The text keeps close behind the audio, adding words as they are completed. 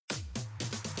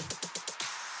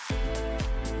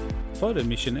Photo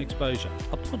Mission Exposure,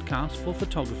 a podcast for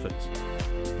photographers.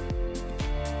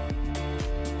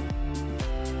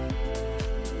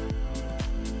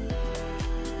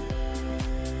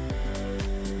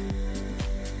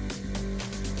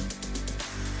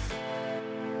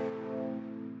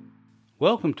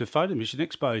 Welcome to Photo Mission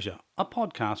Exposure, a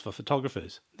podcast for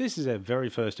photographers. This is our very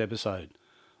first episode.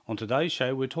 On today's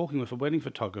show, we're talking with a wedding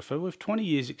photographer with 20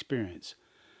 years' experience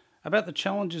about the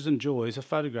challenges and joys of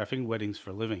photographing weddings for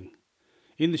a living.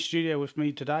 In the studio with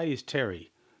me today is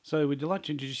Terry. So would you like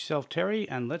to introduce yourself, Terry,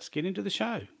 and let's get into the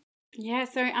show. Yeah,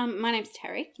 so my name's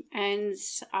Terry, and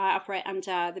I operate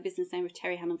under the business name of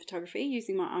Terry Hanlon Photography,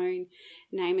 using my own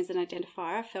name as an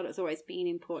identifier. I felt it's always been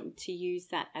important to use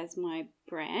that as my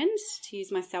brand, to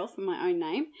use myself and my own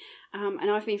name. And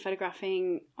I've been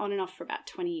photographing on and off for about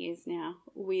 20 years now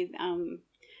with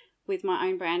my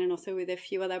own brand and also with a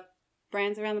few other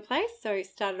brands around the place. So I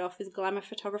started off as a glamour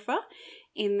photographer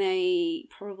in the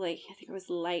probably, I think it was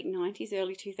late 90s,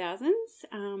 early 2000s.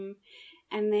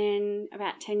 And then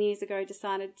about 10 years ago,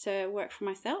 decided to work for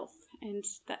myself, and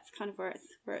that's kind of where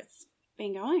it's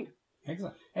been going.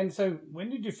 Excellent. And so, when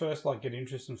did you first get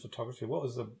interested in photography? What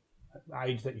was the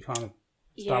age that you kind of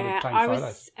started taking photos? I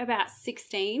was about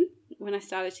 16 when I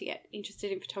started to get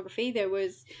interested in photography. There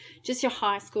was just your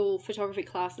high school photography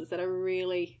classes that I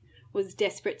really was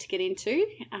desperate to get into,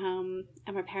 and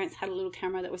my parents had a little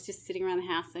camera that was just sitting around the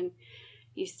house and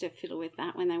used to fiddle with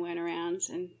that when they weren't around,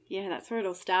 and yeah, that's where it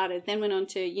all started. Then went on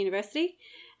to university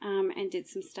and did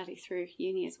some study through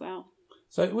uni as well.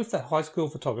 So with that high school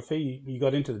photography, you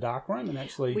got into the darkroom and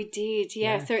actually... We did,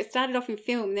 yeah. So it started off in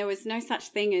film. There was no such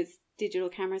thing as digital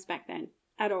cameras back then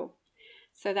at all.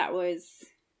 So that was,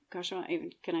 gosh, I'm not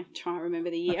even going to try and remember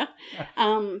the year.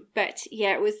 But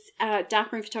yeah, it was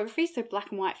darkroom photography, so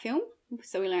black and white film.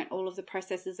 So we learned all of the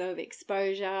processes of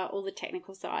exposure, all the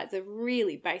technical sides of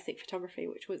really basic photography,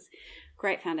 which was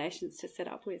great foundations to set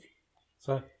up with.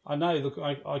 So I know, look,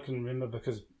 I can remember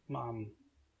because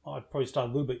I probably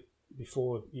started a little bit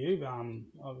before you.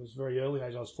 I was very early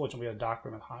age. I was fortunate we had a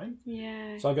darkroom at home.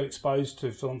 Yeah. So I got exposed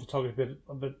to film photography,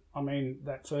 but I mean,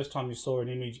 that first time you saw an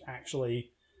image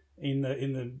actually in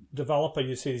the developer,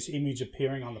 you see this image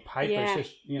appearing on the paper. Yeah, it's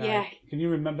just, Can you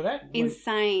remember that?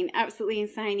 Insane, absolutely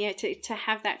insane. Yeah, to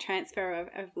have that transfer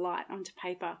of light onto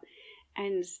paper,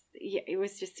 and yeah, it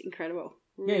was just incredible.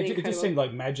 Really it just seemed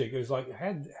like magic. It was like, how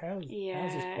is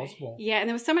this possible? Yeah, and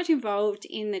there was so much involved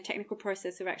in the technical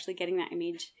process of actually getting that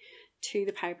image to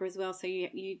the paper as well. So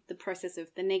you the process of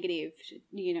the negative,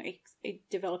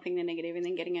 developing the negative and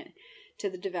then getting it to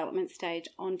the development stage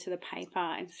onto the paper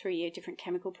and through different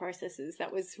chemical processes.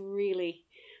 That was really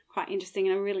quite interesting,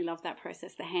 and I really loved that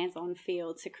process, the hands-on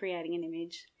feel to creating an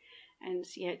image. And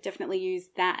yeah, definitely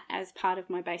used that as part of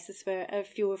my basis for a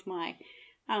few of my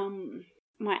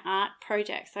my art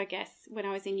projects, I guess, when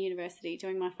I was in university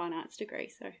doing my fine arts degree.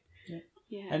 So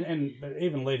yeah. And but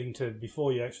even leading to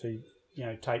before you actually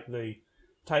take the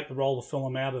roll of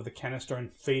film out of the canister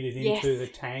and feed it into the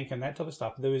tank and that type of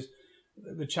stuff. There was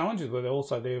the challenges were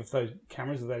also there with those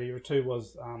cameras of that era too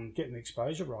was getting the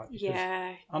exposure right.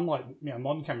 Because unlike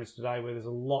modern cameras today where there's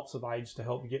lots of aids to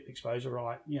help you get the exposure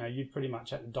right, you pretty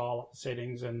much had to dial up the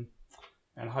settings and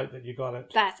hope that you got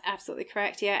it. That's absolutely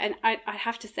correct, yeah. And I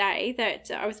have to say that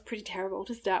I was pretty terrible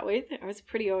to start with. I was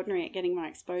pretty ordinary at getting my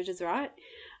exposures right.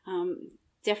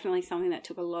 Definitely something that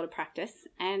took a lot of practice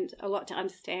and a lot to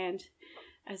understand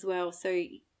as well. So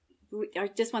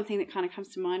just one thing that kind of comes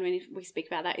to mind when we speak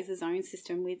about that is the zone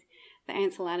system, with the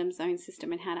Ansel Adams zone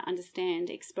system, and how to understand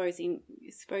exposing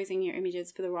your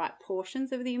images for the right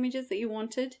portions of the images that you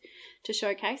wanted to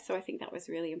showcase. So I think that was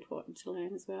really important to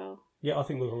learn as well. Yeah, I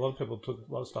think a lot of people took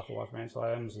a lot of stuff away from Ansel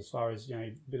Adams as far as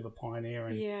a bit of a pioneer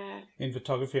in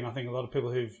photography, and I think a lot of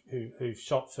people who've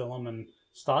shot film and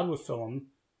started with film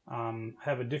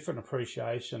have a different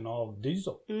appreciation of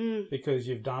digital because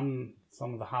you've done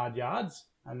some of the hard yards.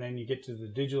 And then you get to the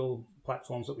digital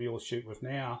platforms that we all shoot with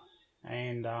now,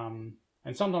 and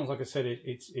sometimes, like I said,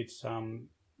 it's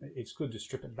good to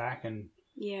strip it back and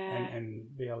be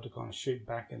able to kind of shoot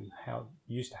back and how it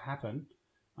used to happen.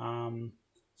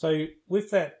 So with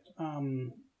that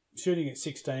shooting at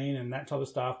 16 and that type of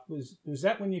stuff, was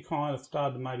that when you kind of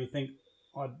started to maybe think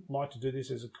I'd like to do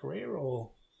this as a career, or?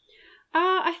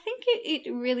 I think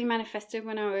it really manifested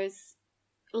when I was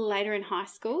later in high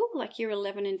school, like year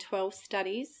 11 and 12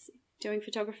 studies doing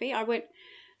photography. I went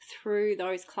through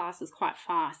those classes quite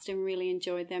fast and really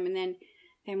enjoyed them, and then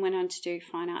went on to do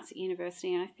fine arts at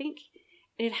university. And I think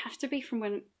it'd have to be from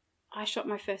when I shot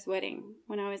my first wedding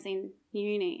when I was in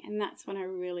uni, and that's when I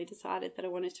really decided that I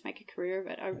wanted to make a career of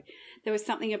it. There was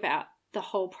something about the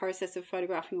whole process of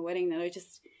photographing a wedding that I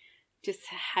just just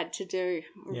had to do.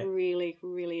 Yeah. Really,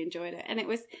 really enjoyed it. And it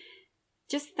was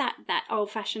just that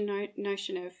old-fashioned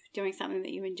notion of doing something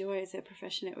that you enjoy as a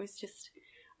profession. I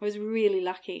was really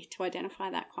lucky to identify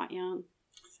that quite young.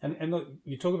 So. And look,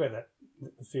 you talk about that,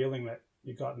 the feeling that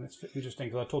you got, and it's interesting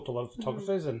because I talked to a lot of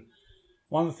photographers, and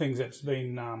one of the things that's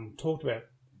been talked about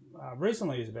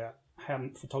recently is about how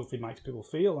photography makes people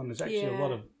feel, and there's actually a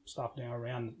lot of stuff now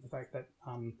around the fact that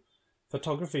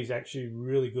photography is actually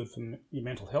really good for your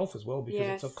mental health as well,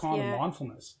 because it's a kind of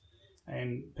mindfulness,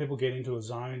 and people get into a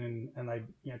zone and they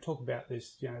talk about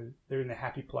this, they're in a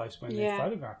happy place when they're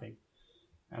photographing.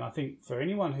 And I think for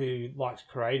anyone who likes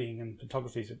creating, and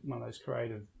photography is one of those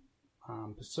creative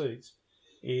pursuits,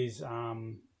 is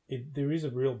there is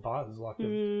a real buzz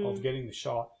of getting the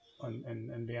shot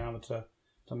and being able to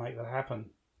make that happen.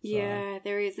 So. Yeah,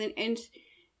 there is. And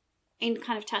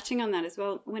kind of touching on that as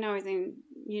well, when I was in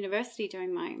university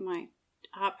doing my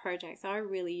art projects, I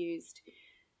really used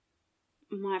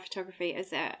my photography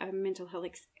as a mental health,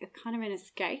 kind of an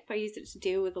escape. I used it to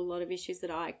deal with a lot of issues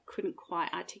that I couldn't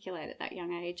quite articulate at that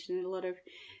young age, and a lot of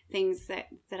things that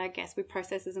I guess we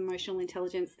process as emotional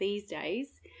intelligence these days,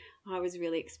 I was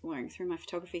really exploring through my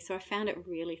photography. So I found it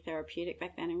really therapeutic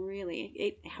back then, and really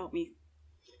it helped me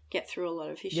get through a lot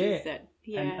of issues.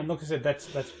 And like I said, that's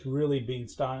really been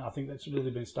started. I think that's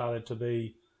really been started to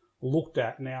be looked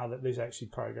at now, that there's actually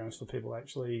programs for people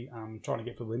actually trying to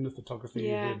get people into photography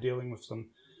who are dealing with some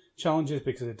challenges,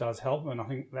 because it does help. And I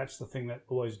think that's the thing that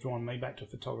always drawn me back to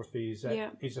photography, is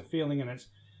that is a feeling,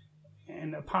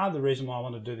 and a part of the reason why I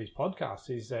want to do these podcasts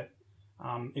is that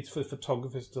it's for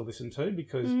photographers to listen to,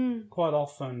 because quite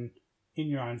often in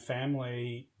your own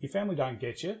family, your family don't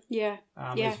get you as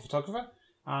a photographer.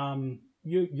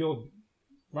 You're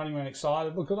running around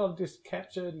excited. Look, I've just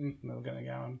captured, and they're going to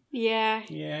go and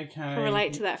okay. I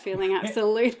relate to that feeling,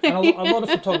 absolutely. And a lot of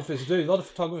photographers do. A lot of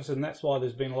photographers, and that's why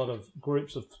there's been a lot of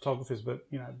groups of photographers, but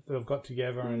that have got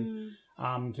together and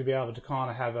to be able to kind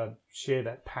of share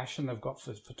that passion they've got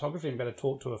for photography, and better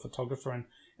talk to a photographer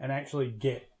and actually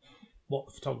get what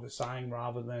the photographer's saying,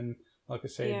 rather than, like I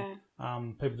said,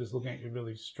 people just looking at you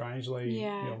really strangely.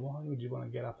 Why would you want to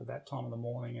get up at that time of the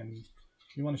morning and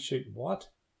you want to shoot what?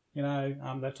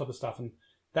 That type of stuff. And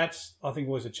that's, I think,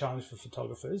 always a challenge for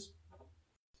photographers.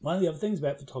 One of the other things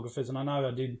about photographers, and I know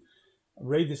I did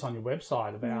read this on your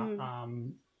website about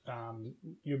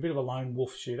you're a bit of a lone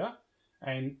wolf shooter,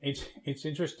 and it's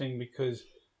interesting because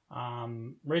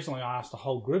recently I asked a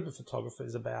whole group of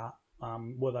photographers about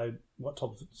what type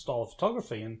of style of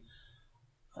photography, and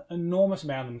an enormous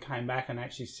amount of them came back and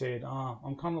actually said,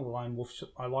 I'm kind of a lone wolf.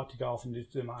 I like to go off and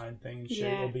just do my own thing and shoot,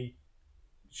 or be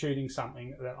shooting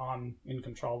something that I'm in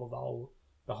control of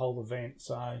the whole event.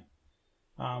 So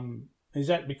is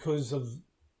that because of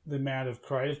the amount of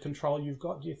creative control you've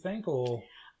got, do you think? Or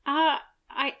I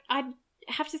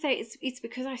have to say it's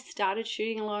because I started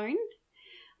shooting alone,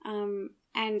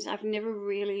 and I've never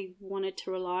really wanted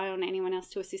to rely on anyone else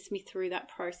to assist me through that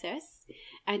process,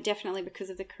 and definitely because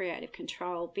of the creative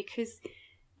control, because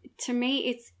to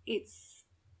me it's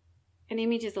an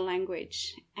image is a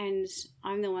language, and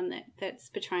I'm the one that's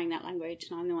portraying that language,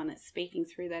 and I'm the one that's speaking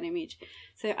through that image.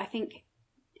 So I think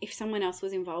if someone else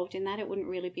was involved in that, it wouldn't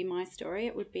really be my story.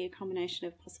 It would be a combination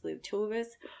of possibly the two of us,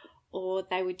 or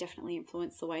they would definitely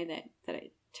influence the way that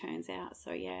it turns out.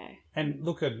 So yeah. And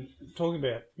look at talking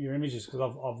about your images, because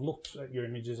I've looked at your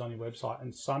images on your website,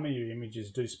 and some of your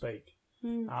images do speak.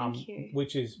 Thank you.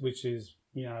 Which is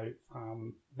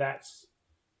that's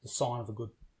the sign of a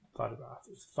good photograph.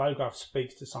 If the photograph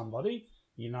speaks to somebody,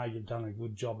 you've done a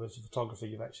good job as a photographer.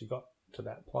 You've actually got to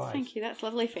that place. Thank you. That's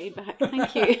lovely feedback.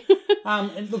 Thank you.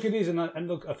 And look, it is, and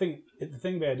look, I think the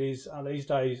thing about it is these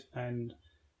days, and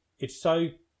it's so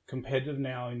competitive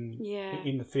now in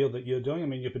the field that you're doing. I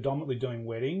mean, you're predominantly doing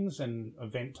weddings and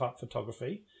event type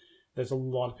photography. There's a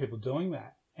lot of people doing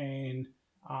that, and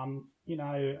I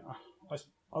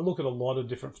look at a lot of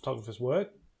different photographers' work,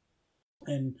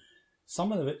 and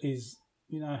some of it is,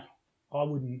 I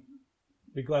wouldn't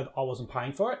be glad I wasn't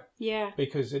paying for it. Yeah.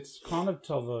 Because it's kind of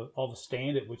a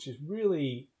standard, which is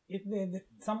really,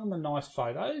 some of them are nice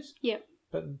photos. Yep.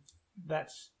 But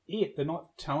that's it. They're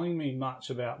not telling me much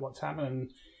about what's happening.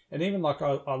 And even like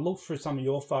I looked through some of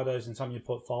your photos and some of your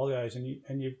portfolios,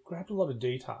 and you've grabbed a lot of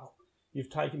detail. You've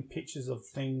taken pictures of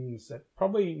things that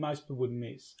probably most people would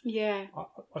miss. Yeah.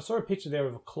 I saw a picture there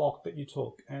of a clock that you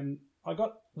took, and I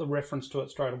got the reference to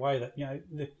it straight away that,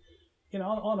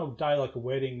 on a day like a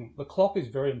wedding, the clock is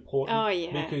very important. Oh,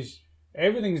 yeah. Because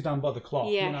everything's done by the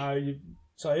clock. Yeah.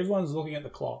 So everyone's looking at the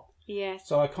clock. Yes.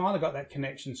 So I kind of got that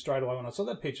connection straight away when I saw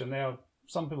that picture. Now,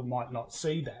 some people might not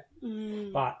see that,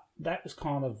 but that was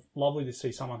kind of lovely to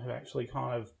see someone who actually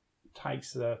kind of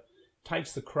takes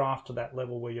the craft to that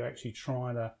level where you're actually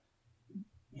trying to,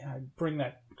 bring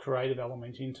that creative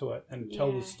element into it and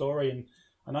tell the story. And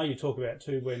I know you talk about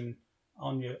too when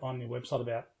on your website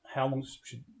about how long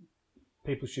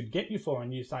people should get you for,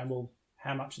 and you're saying, well,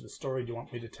 how much of the story do you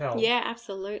want me to tell? Yeah,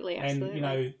 absolutely. And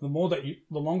the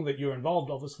longer that you're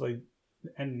involved, obviously.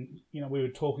 And we were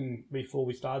talking before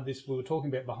we started this. We were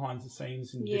talking about behind the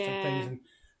scenes and different things, and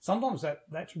sometimes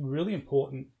that's really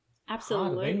important.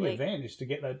 Absolutely, part of any event is to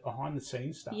get that behind the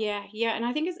scenes stuff. Yeah, and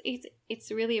I think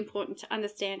it's really important to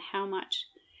understand how much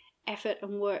effort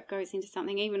and work goes into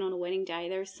something. Even on a wedding day,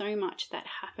 there is so much that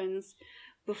happens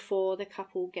before the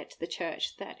couple get to the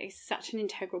church that is such an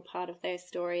integral part of their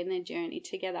story and their journey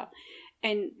together.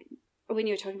 And when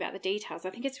you were talking about the details, I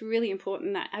think it's really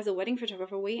important that as a wedding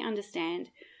photographer, we understand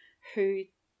who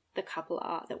the couple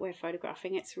are that we're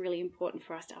photographing. It's really important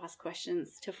for us to ask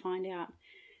questions to find out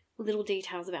little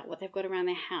details about what they've got around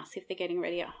their house, if they're getting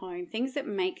ready at home, things that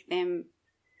make them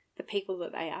the people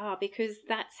that they are, because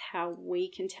that's how we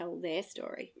can tell their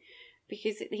story.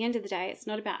 Because at the end of the day, it's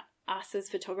not about us as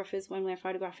photographers when we're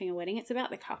photographing a wedding, it's about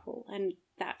the couple, and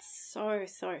that's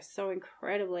so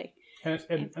incredibly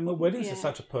and the weddings are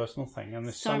such a personal thing, and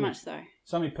there's so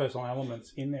many personal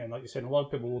elements in there. And like you said, a lot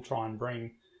of people will try and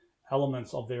bring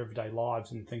elements of their everyday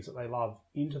lives and things that they love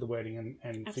into the wedding,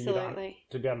 and for you to be able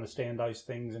to understand those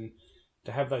things and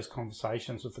to have those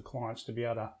conversations with the clients to be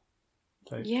able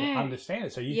to understand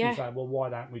it. So you can say, well, why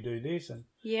don't we do this? And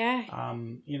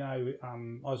I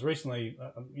was recently,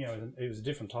 it was a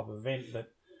different type of event,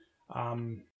 but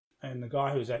and the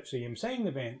guy who was actually emceeing the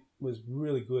event was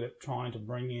really good at trying to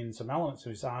bring in some elements. He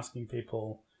was asking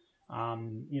people,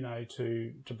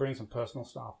 to bring some personal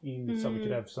stuff in, so we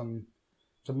could have some,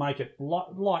 to make it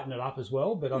lighten it up as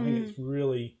well. But I think it's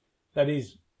really,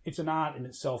 it's an art in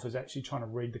itself, is actually trying to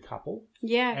read the couple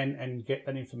and get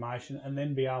that information, and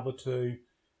then be able to,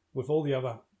 with all the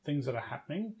other things that are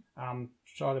happening,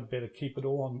 try to better keep it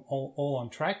all on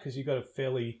track, because you've got a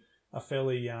fairly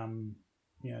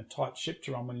tight ship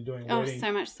to run when you're doing a wedding. Oh,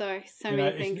 so much so. So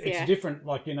many things, It's different.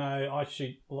 Like, I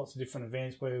shoot lots of different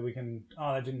events where we can,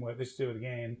 that didn't work, let's do it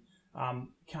again.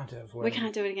 Can't do it. We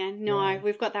can't do it again. No,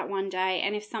 we've got that one day,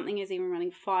 and if something is even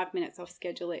running 5 minutes off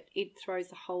schedule, it throws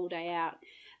the whole day out.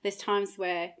 There's times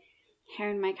where hair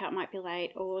and makeup might be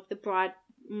late, or the bride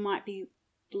might be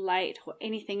late, or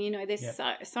anything. There's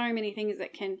so many things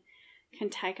that can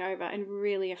take over and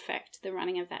really affect the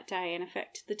running of that day and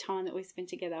affect the time that we spend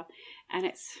together. And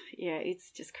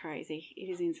it's just crazy. It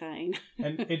is insane.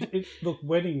 And look,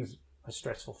 weddings are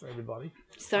stressful for everybody.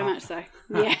 So much so.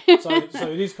 Yeah. So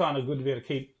it is kind of good to be able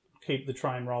to keep the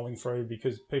train rolling through,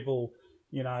 because people,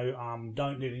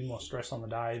 don't need any more stress on the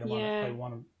day.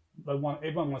 Everyone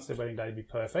wants their wedding day to be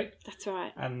perfect. That's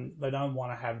right. And they don't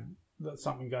want to have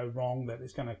something go wrong that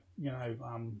is going to,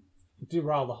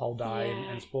 derail the whole day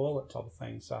and spoil it, type of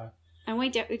thing. So, and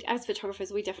we as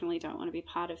photographers, we definitely don't want to be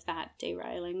part of that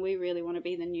derailing. We really want to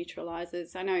be the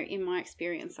neutralisers. I know in my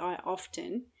experience, I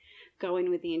often go in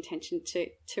with the intention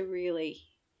to really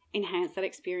enhance that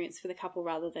experience for the couple,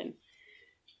 rather than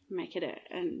make it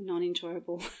a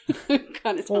non-enjoyable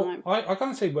kind of time. Well, I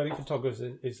kind of see wedding photographers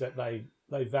is that they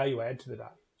value add to the day.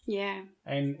 Yeah.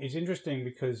 And it's interesting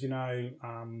because,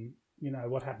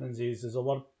 what happens is there's a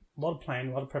lot of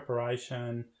planning, a lot of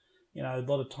preparation, a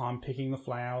lot of time picking the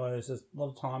flowers, there's a lot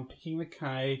of time picking the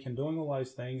cake and doing all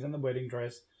those things, and the wedding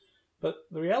dress. But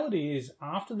the reality is,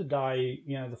 after the day,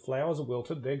 the flowers are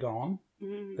wilted, they're gone.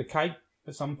 Mm. The cake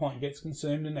at some point gets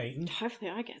consumed and eaten. Hopefully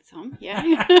I get some,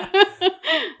 yeah.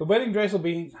 The wedding dress will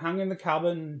be hung in the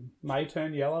cupboard and may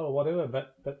turn yellow or whatever,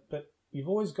 but you've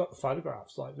always got the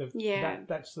photographs. Like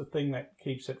that's the thing that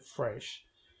keeps it fresh,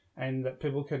 and that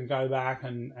people can go back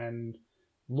and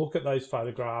look at those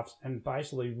photographs and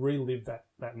basically relive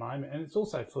that moment. And it's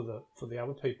also for the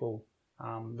other people,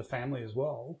 the family as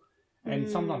well. And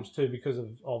sometimes too, because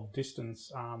of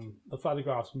distance, the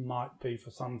photographs might be for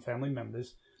some family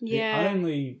members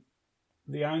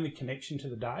the only connection to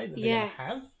the day that they're going to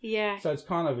have. Yeah. So it's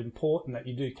kind of important that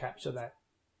you do capture that.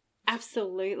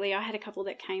 Absolutely. I had a couple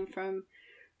that came from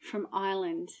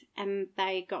Ireland, and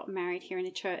they got married here in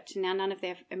a church. Now, none of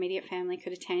their immediate family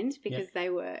could attend because they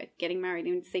were getting married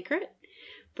in secret.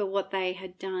 But what they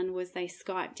had done was they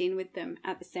Skyped in with them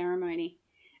at the ceremony,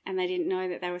 and they didn't know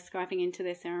that they were Skyping into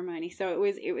their ceremony. So it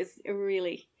was a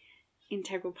really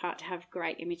integral part to have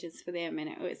great images for them, and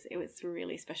it was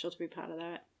really special to be part of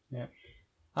that. Yeah.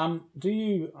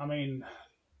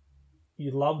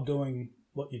 You love doing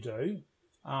what you do,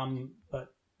 but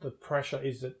the pressure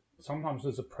is that sometimes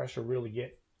does the pressure really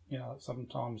get,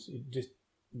 sometimes it just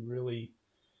really,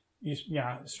 you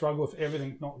struggle with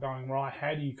everything not going right.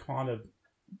 How do you kind of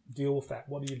deal with that?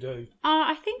 What do you do?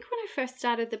 I think when I first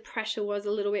started, the pressure was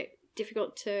a little bit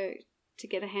difficult to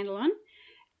get a handle on.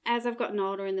 As I've gotten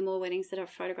older and the more weddings that I've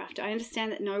photographed, I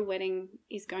understand that no wedding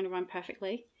is going to run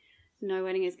perfectly. No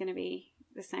wedding is going to be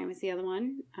the same as the other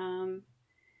one.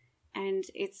 And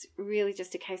it's really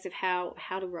just a case of how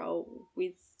to roll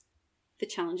with the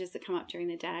challenges that come up during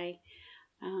the day.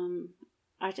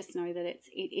 I just know that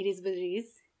it is what it is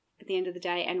at the end of the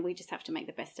day, and we just have to make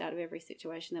the best out of every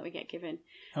situation that we get given.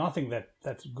 And I think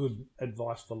that's good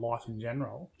advice for life in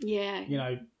general. Yeah.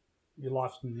 Your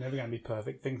life's never going to be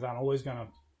perfect. Things aren't always going to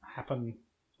happen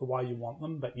the way you want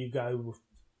them, but you go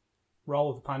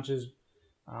roll with the punches,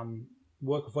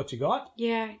 work with what you got.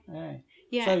 Yeah.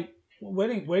 So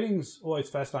weddings always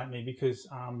fascinate me because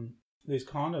there's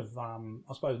kind of,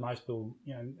 I suppose most people,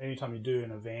 anytime you do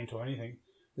an event or anything,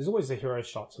 there's always a hero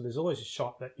shot. So there's always a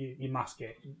shot that you must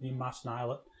get, you must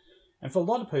nail it. And for a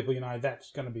lot of people,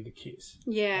 that's going to be the kiss.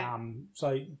 Yeah.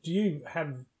 So do you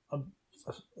have a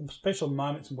special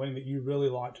moments in wedding that you really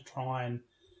like to try and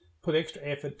put extra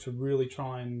effort to really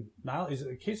try and nail? Is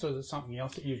it a kiss or is it something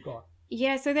else that you've got?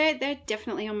 Yeah, so they're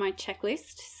definitely on my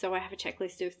checklist. So I have a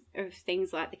checklist of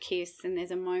things like the kiss, and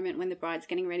there's a moment when the bride's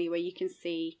getting ready where you can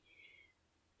see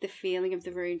the feeling of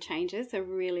the room changes. I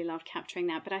really love capturing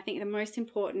that. But I think the most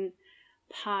important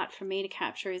part for me to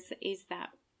capture is that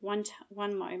one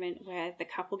moment where the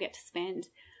couple get to spend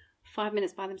 5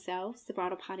 minutes by themselves. The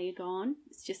bridal party are gone.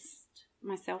 It's just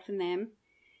myself and them.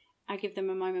 I give them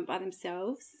a moment by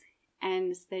themselves,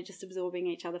 and they're just absorbing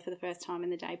each other for the first time in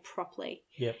the day properly.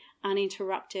 Yep.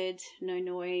 Uninterrupted, no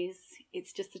noise.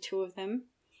 It's just the two of them,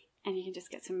 and you can just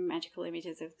get some magical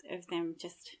images of them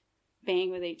just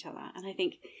being with each other. And I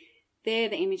think they're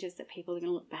the images that people are going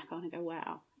to look back on and go,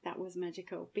 wow, that was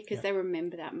magical, because they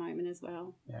remember that moment as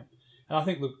well. Yeah. And I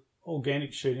think, look,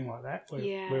 organic shooting like that,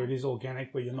 where it is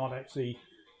organic, where you're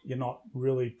not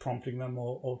really prompting them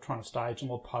or trying to stage them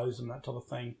or pose them, that type of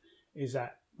thing, is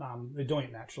that they're doing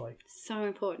it naturally. So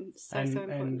important. So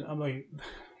important. And I mean,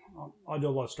 I do a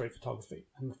lot of street photography,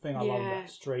 and the thing I love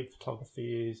about street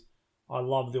photography is I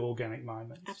love the organic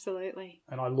moments. Absolutely.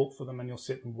 And I look for them, and you'll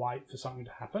sit and wait for something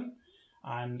to happen.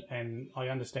 And I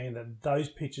understand that those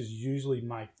pictures usually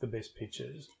make the best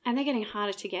pictures. And they're getting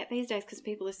harder to get these days because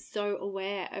people are so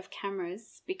aware of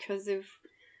cameras because of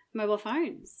mobile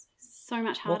phones. So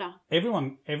much harder.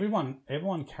 Well,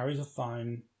 everyone carries a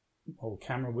phone or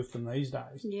camera with them these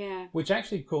days. Yeah. Which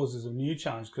actually causes a new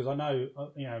challenge, because I know,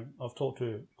 I've talked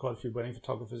to quite a few wedding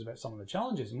photographers about some of the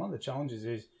challenges, and one of the challenges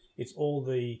is it's all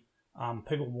the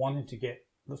people wanting to get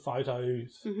the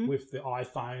photos with the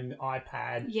iPhone, the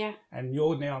iPad. Yeah. And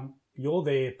you're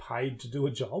there paid to do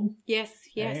a job. Yes.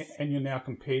 And you're now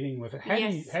competing with it.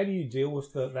 How do you deal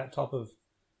with that type of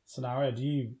scenario? Do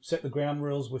you set the ground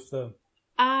rules with the...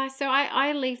 So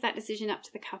I leave that decision up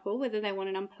to the couple, whether they want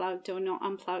an unplugged or not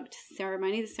unplugged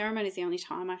ceremony. The ceremony is the only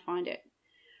time I find it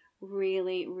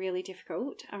really, really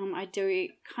difficult. I do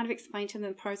kind of explain to them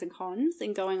the pros and cons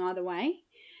in going either way.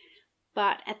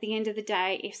 But at the end of the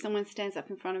day, if someone stands up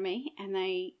in front of me and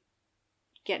they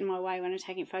get in my way when I'm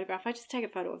taking a photograph, I just take a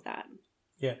photo of that.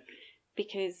 Yeah.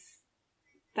 Because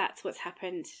that's what's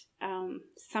happened.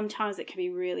 Sometimes it can be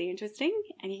really interesting,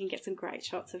 and you can get some great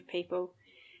shots of people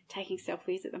taking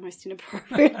selfies at the most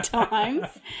inappropriate times.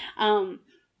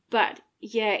 But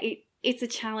yeah, it's a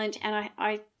challenge, and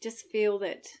I just feel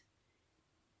that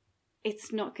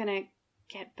it's not going to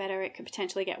get better. It could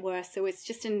potentially get worse. So it's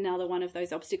just another one of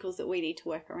those obstacles that we need to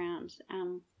work around.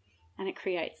 And it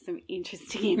creates some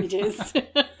interesting images.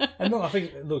 And look, I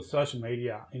think social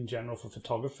media in general for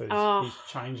photographers is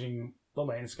changing the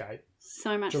landscape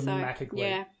so much dramatically. So.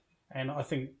 Yeah. And I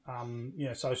think,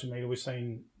 social media, we've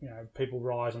seen, people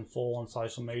rise and fall on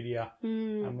social media.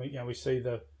 And we see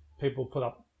the people put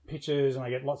up pictures and they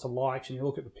get lots of likes, and you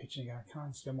look at the picture and you go, I can't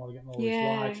understand why they're getting all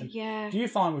these likes. And do you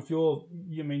find with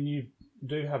you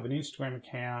do have an Instagram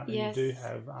account, and you do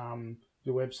have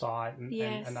your website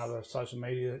and other social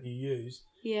media that you use.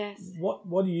 Yes.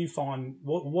 What do you find,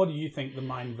 what do you think the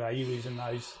main value is in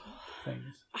those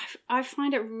things? I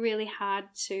find it really hard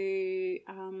to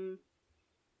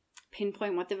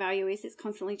pinpoint what the value is. It's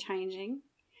constantly changing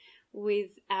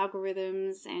with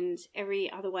algorithms and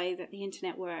every other way that the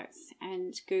internet works,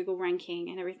 and Google ranking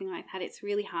and everything like that. It's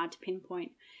really hard to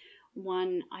pinpoint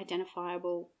one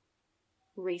identifiable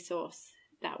resource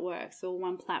that works or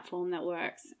one platform that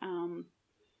works.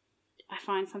 I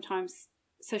find sometimes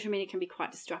social media can be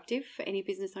quite destructive for any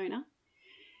business owner.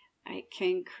 It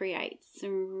can create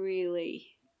some really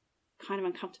kind of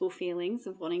uncomfortable feelings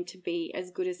of wanting to be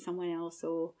as good as someone else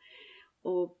or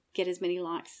get as many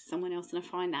likes as someone else, and I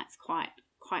find that's quite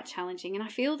challenging. And I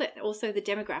feel that also the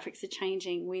demographics are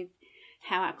changing with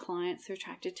how our clients are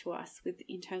attracted to us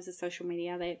in terms of social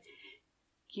media. They,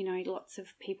 lots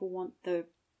of people want the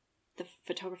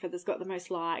photographer that's got the most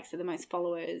likes or the most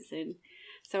followers, and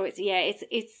so it's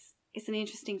an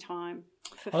interesting time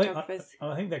for photographers.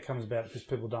 I think that comes about because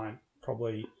people don't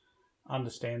probably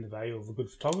understand the value of a good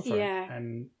photographer. Yeah.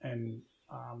 And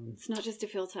it's not just a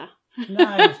filter.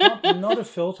 No, it's not a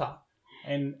filter.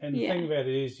 And the thing about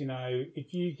it is,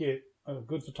 if you get a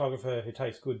good photographer who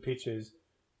takes good pictures,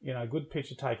 a good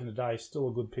picture taken today is still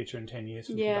a good picture in 10 years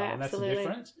from today. And absolutely. That's the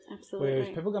difference. Absolutely. Whereas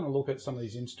people are going to look at some of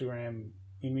these Instagram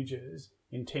images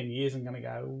in 10 years and going to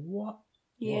go, what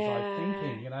was I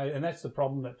thinking? And that's the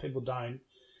problem, that people don't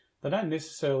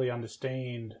necessarily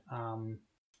understand,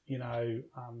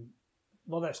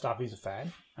 well, that stuff is a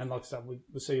fad. And like I said, we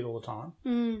see it all the time.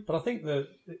 Mm. But I think that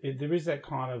there is that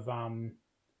kind of,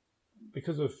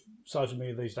 because of social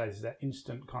media these days, is that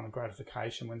instant kind of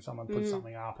gratification when someone puts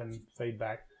something up and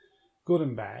feedback, good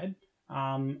and bad.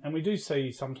 And we do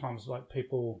see sometimes like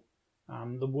people,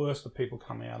 the worst of people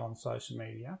come out on social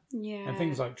media. Yeah. And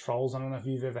things like trolls. I don't know if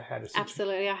you've ever had a situation.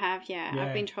 Absolutely, I have, yeah.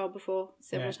 I've been trolled before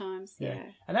several times. Yeah.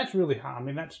 And that's really hard.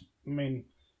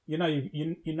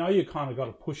 You kind of got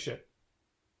to push it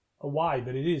away,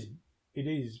 but it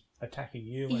is attacking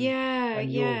you.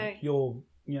 And you're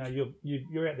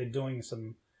out there doing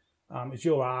some. It's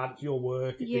your art, it's your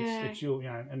work. It's your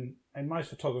and most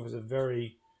photographers are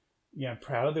very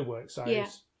proud of their work. So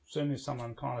as soon as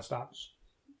someone kind of starts,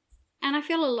 and I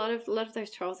feel a lot of those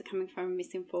trolls are coming from a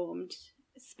misinformed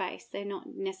space. They're not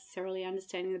necessarily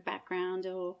understanding the background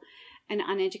or an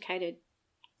uneducated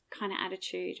kind of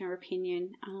attitude or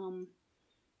opinion.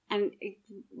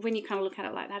 When you kind of look at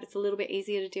it like that, it's a little bit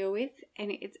easier to deal with,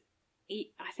 and I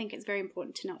think it's very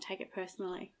important to not take it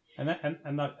personally. And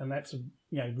that's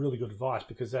really good advice,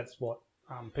 because that's what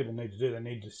people need to do. They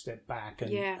need to step back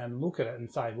and look at it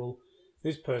and say, well,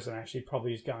 this person actually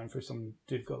probably is going through some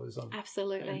difficulties.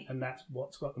 Absolutely. And that's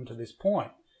what's got them to this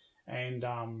point. And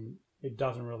it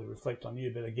doesn't really reflect on you.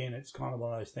 But again, it's kind of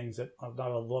one of those things that I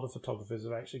know a lot of photographers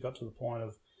have actually got to the point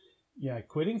of,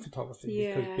 quitting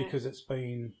photography because it's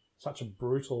been such a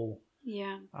brutal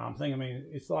thing. I mean,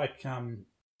 it's like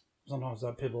sometimes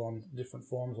people on different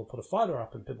forums will put a photo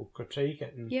up and people critique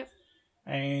it.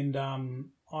 And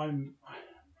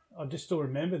I just still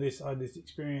remember this. I had this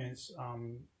experience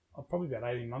probably about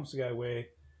 18 months ago where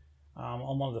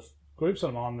on one of the groups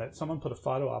I'm on, that someone put a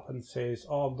photo up and says,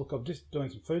 "Oh, look, I'm just doing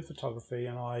some food photography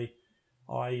and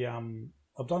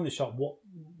I've done this shot.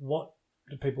 What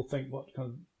do people think? What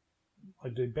can I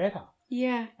do better?"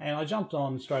 Yeah. And I jumped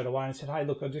on straight away and said, "Hey,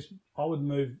 look, I would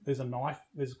move. There's a knife.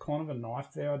 There's a kind of a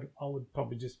knife there. I would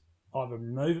probably just either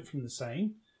remove it from the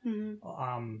scene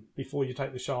before you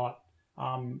take the shot."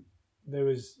 There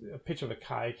was a picture of a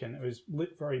cake and it was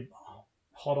lit very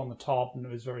hot on the top and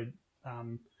it was very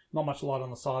not much light on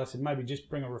the side. I said, maybe just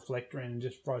bring a reflector in and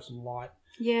just throw some light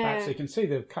back so you can see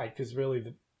the cake, because really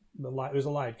it was a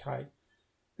layered cake.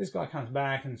 This guy comes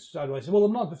back and straight away says, "Well,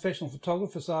 I'm not a professional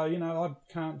photographer, so I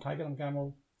can't take it." I'm going,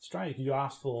 "Well, straight, you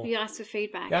asked for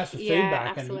feedback." You asked for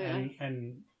feedback, absolutely.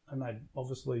 and they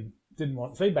obviously didn't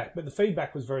want feedback. But the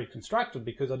feedback was very constructive,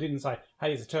 because I didn't say,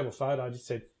 "Hey, it's a terrible photo." I just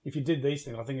said, "If you did these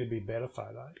things, I think it'd be a better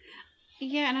photo."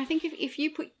 Yeah, and I think if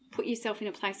you put yourself in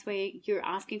a place where you're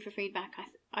asking for feedback,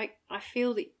 I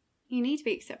feel that you need to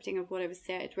be accepting of whatever's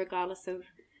said, regardless of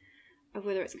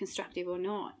whether it's constructive or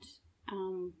not.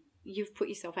 You've put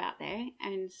yourself out there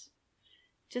and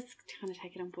just kind of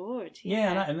take it on board.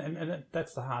 Yeah, and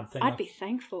that's the hard thing. I'd be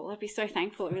thankful. I'd be so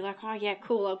thankful. I'd be like, "Oh, yeah,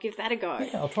 cool, I'll give that a go."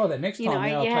 Yeah, I'll try that next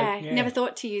time. Never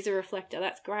thought to use a reflector.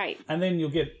 That's great. And then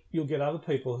you'll get other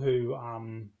people who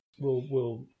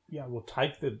will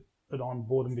take it on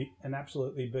board and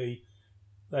absolutely be,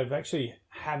 they've actually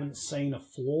haven't seen a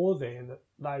flaw there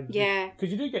that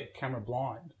because you do get camera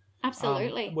blind.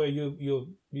 Absolutely. Where you'll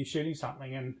be shooting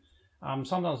something and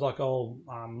sometimes I'll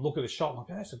look at a shot and I'm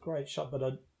like, "That's a great shot," but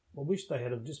I wish they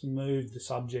had just moved the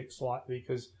subject slightly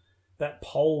because that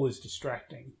pole is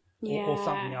distracting or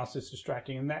something else is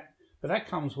distracting, but that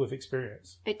comes with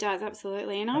experience. It does,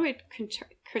 absolutely. And I would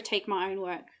critique my own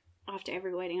work after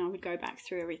every wedding. I would go back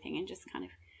through everything and just kind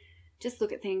of just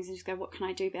look at things and just go, what can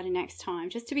I do better next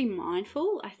time? Just to be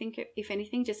mindful. I think, if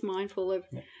anything, just mindful of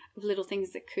little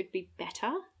things that could be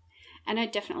better. And I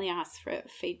definitely asked for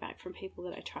feedback from people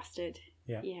that I trusted.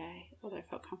 Yeah, or that I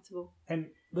felt comfortable. And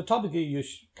the topic here, you're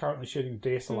currently shooting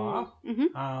DSLR.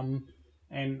 Mm-hmm.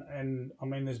 And I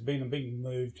mean, there's been a big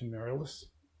move to mirrorless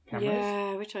cameras.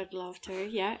 Yeah, which I'd love to.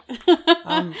 Yeah.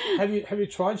 Have you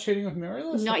tried shooting with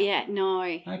mirrorless? Not yet. No.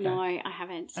 Okay. No, I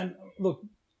haven't. And look,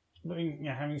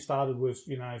 having started with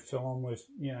film with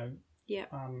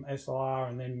SLR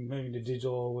and then moving to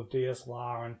digital with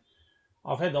DSLR, and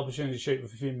I've had the opportunity to shoot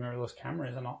with a few mirrorless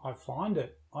cameras, and I find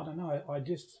it. I don't know. I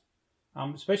just,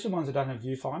 especially ones that don't have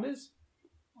viewfinders.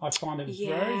 I find it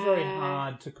very, very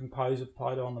hard to compose a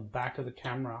photo on the back of the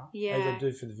camera as I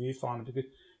do for the viewfinder, because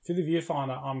through the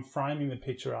viewfinder, I'm framing the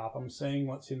picture up. I'm seeing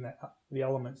what's in the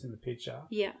elements in the picture.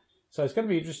 Yeah. So it's going to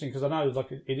be interesting, because I know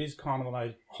it is kind of one of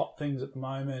those hot things at the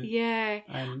moment. Yeah.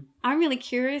 And I'm really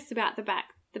curious about the back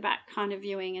kind of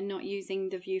viewing and not using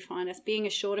the viewfinder. Being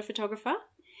a shorter photographer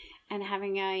and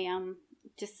having a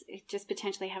just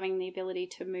potentially having the ability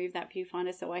to move that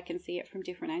viewfinder so I can see it from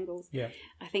different angles. Yeah.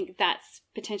 I think that's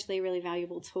potentially a really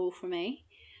valuable tool for me,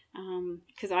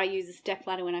 because I use a step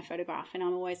ladder when I photograph, and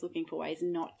I'm always looking for ways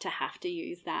not to have to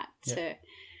use that to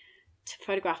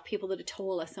photograph people that are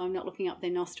taller, so I'm not looking up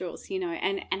their nostrils,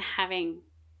 and having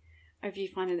a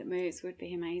viewfinder that moves would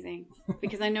be amazing,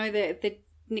 because I know that the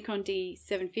Nikon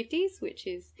D750s, which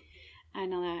is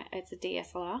it's a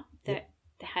DSLR that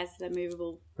has the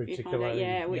movable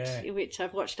viewfinder, which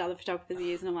I've watched other photographers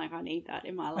use, and I'm like, I need that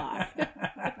in my life.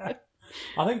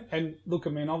 I think, and look,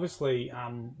 I mean, obviously,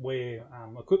 where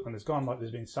equipment has gone,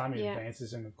 there's been so many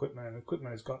advances in equipment, and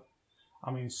equipment has got,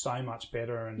 so much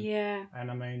better, and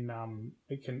and I mean,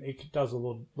 it does a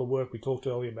lot of the work we talked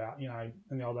earlier about.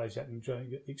 In the old days, you had to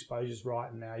get exposures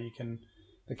right, and now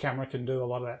the camera can do a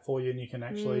lot of that for you, and you can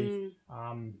actually.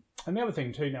 And the other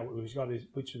thing too now we've got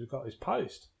is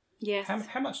post. Yes.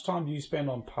 How much time do you spend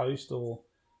on post? Or,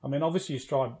 obviously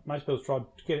most people try to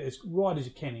get it as right as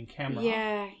you can in camera.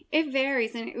 Yeah, it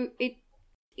varies, and it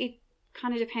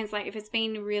kind of depends. Like if it's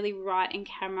been really right in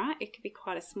camera, it could be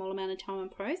quite a small amount of time on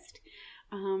post.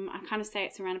 I kind of say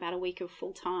it's around about a week of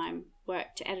full-time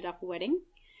work to edit up a wedding.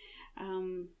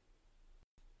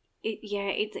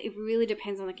 It really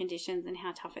depends on the conditions and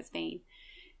how tough it's been.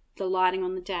 The lighting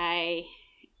on the day,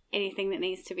 anything that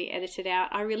needs to be edited out.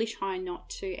 I really try not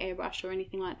to airbrush or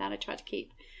anything like that. I try to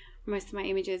keep most of my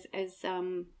images as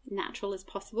natural as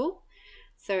possible.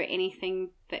 So anything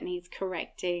that needs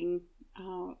correcting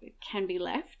can be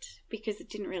left, because it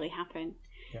didn't really happen.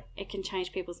 Yeah. It can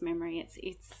change people's memory.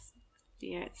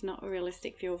 It's not a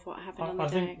realistic view of what happened on the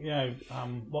day. I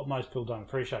think, what most people don't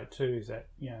appreciate too is that,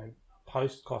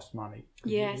 post costs money.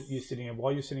 Yes.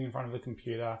 While you're sitting in front of a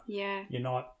computer, you're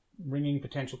not ringing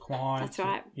potential clients. That's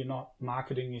right. You're not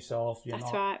marketing yourself. You're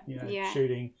That's not, right.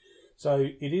 Shooting. So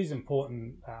it is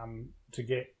important to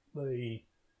get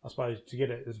to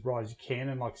get it as right as you can.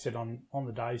 And like I said, on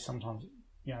the day, sometimes,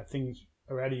 things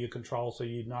are out of your control. So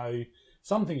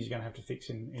some things you're going to have to fix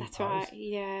in That's post. Right,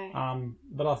 yeah.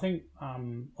 But I think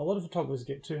a lot of photographers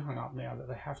get too hung up now that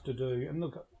they have to do, and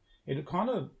look, it kind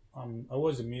of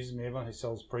always amuses me, everyone who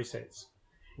sells presets,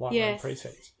 Lightroom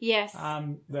presets. Yes.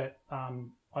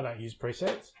 I don't use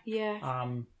presets. Yeah.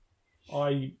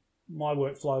 My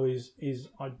workflow is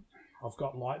I've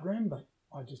got Lightroom, but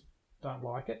I just don't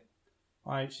like it.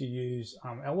 I actually use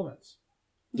Elements.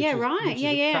 Which is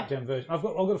a cut down version. I've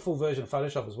got a full version of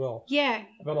Photoshop as well. Yeah.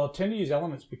 But I tend to use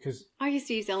Elements because I used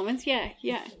to use Elements. Yeah.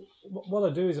 What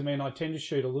I do is, I tend to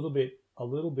shoot a little bit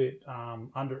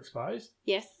underexposed.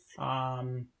 Yes.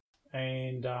 And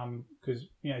because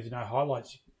as you know,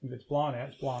 highlights, if it's blown out,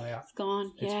 it's blown out. It's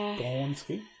gone. It's gone,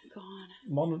 ski.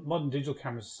 Gone. Modern digital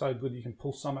cameras are so good, you can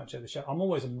pull so much out of the shadow. I'm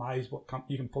always amazed what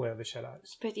you can pull out of the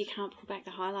shadows. But you can't pull back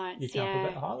the highlights. You can't pull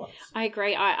back the highlights. I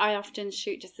agree. I often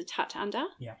shoot just a touch under.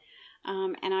 Yeah.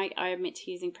 And I admit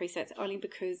to using presets only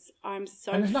because I'm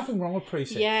so... And there's nothing wrong with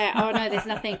presets. Yeah. Oh, no, there's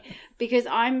nothing. Because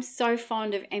I'm so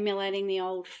fond of emulating the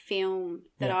old film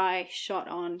that I shot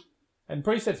on. And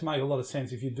presets make a lot of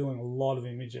sense if you're doing a lot of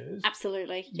images.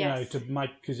 Absolutely, yes.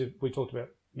 Because we talked about,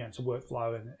 it's a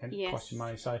workflow and it costs you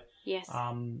money. So, yes.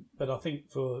 But I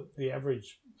think for the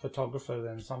average photographer,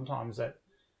 then sometimes that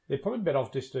they're probably better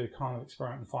off just to kind of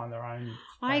experiment and find their own.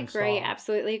 I agree,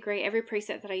 absolutely agree. Every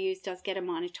preset that I use does get a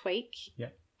minor tweak. Yeah.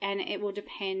 And it will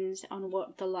depend on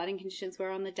what the lighting conditions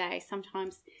were on the day.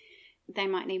 Sometimes they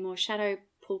might need more shadow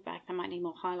pulled back, they might need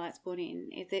more highlights put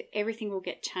in. Everything will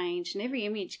get changed, and every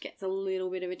image gets a little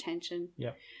bit of attention.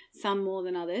 Yeah. Some more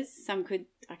than others. I could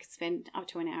spend up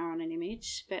to an hour on an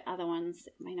image, but other ones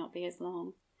may not be as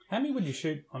long. How many would you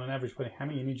shoot on an average wedding? How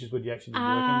many images would you actually be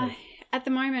working with? At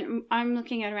the moment, I'm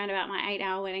looking at around about my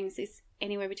 8-hour weddings is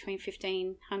anywhere between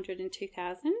 1,500 and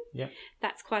 2,000. Yeah.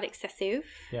 That's quite excessive.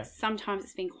 Yeah. Sometimes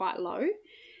it's been quite low,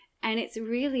 and it's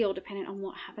really all dependent on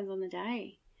what happens on the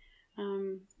day.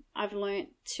 I've learnt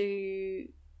to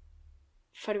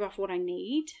photograph what I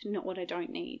need, not what I don't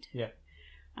need. Yeah.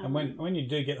 And when you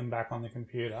do get them back on the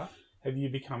computer, have you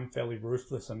become fairly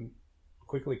ruthless and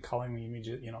quickly culling the image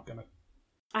that you're not going to?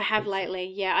 I have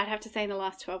lately, yeah. I'd have to say in the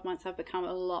last 12 months I've become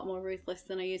a lot more ruthless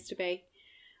than I used to be.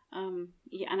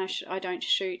 Yeah, and I don't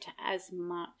shoot as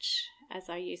much as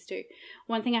I used to.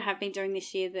 One thing I have been doing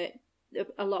this year that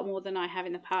a lot more than I have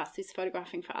in the past is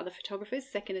photographing for other photographers,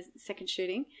 second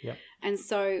shooting. Yep. And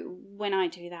so when I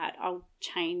do that, I'll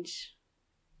change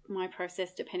my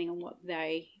process depending on what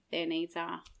their needs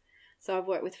are. So I've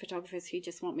worked with photographers who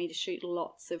just want me to shoot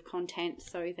lots of content,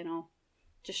 so then I'll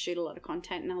just shoot a lot of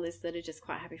content, and others that are just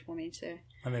quite happy for me to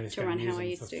run how I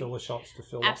used to. Filler shots to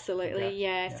fill Absolutely,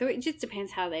 yeah. So it just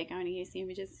depends how they're going to use the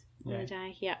images on the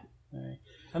day. Yeah.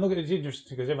 And look, it's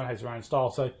interesting because everyone has their own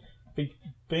style. So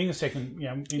being a second,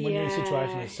 when you're in a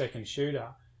situation as a second shooter,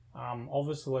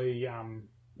 obviously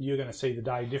you're going to see the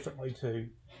day differently to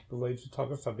the lead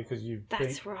photographer because you've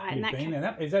been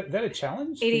there. Is that a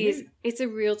challenge? It is. It's a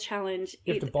real challenge.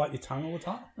 You have to bite your tongue all the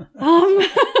time?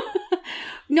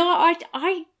 No,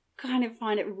 I kind of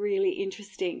find it really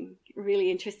interesting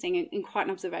in quite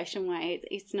an observation way.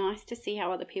 It's nice to see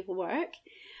how other people work.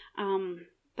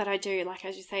 But I do, like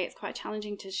as you say, it's quite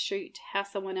challenging to shoot how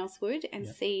someone else would and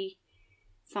see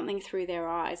something through their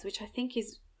eyes, which I think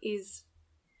is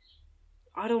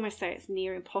I'd almost say it's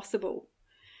near impossible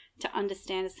to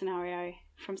understand a scenario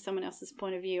from someone else's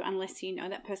point of view unless you know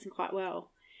that person quite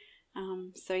well.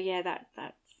 So yeah,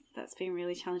 that's been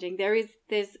really challenging.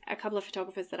 There's a couple of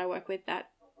photographers that I work with that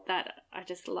I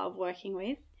just love working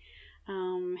with,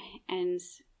 and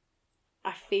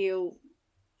I feel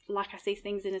like I see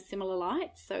things in a similar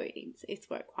light, so it's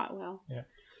worked quite well. Yeah.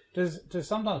 Does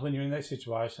sometimes when you're in that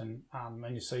situation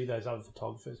and you see those other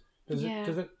photographers, does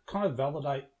it kind of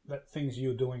validate that things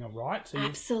you're doing are right? So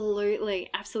Absolutely.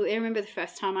 I remember the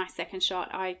first time I second shot,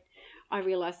 I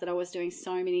realised that I was doing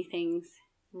so many things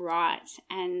right,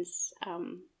 and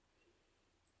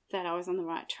that I was on the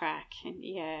right track. And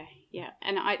yeah.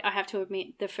 And I have to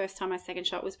admit, the first time I second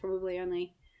shot was probably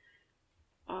only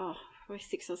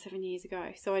 6 or 7 years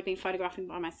ago. So I'd been photographing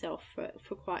by myself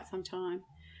for quite some time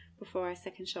before I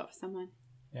second shot for someone.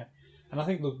 Yeah. And I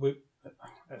think, look,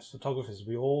 as photographers,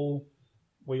 we all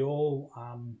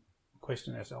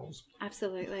question ourselves.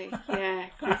 Absolutely. Yeah,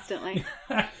 constantly.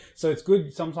 So it's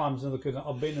good sometimes, because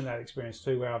I've been in that experience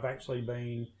too, where I've actually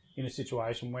been in a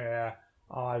situation where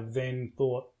I've then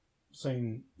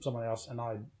seen someone else, and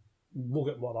I look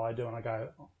at what I do and I go,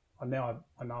 I know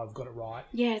I've got it right.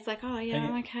 Yeah, it's like,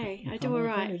 I'm okay. I do all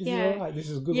right. This is all right. This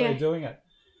is a good way of doing it.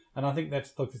 And I think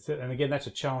that's, and again, that's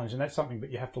a challenge, and that's something that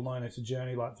you have to learn. It's a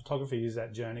journey. Like photography is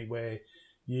that journey where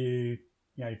you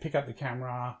pick up the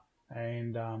camera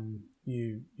and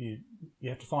you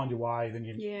have to find your way. Then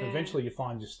eventually you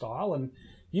find your style. And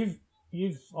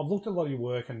I've looked at a lot of your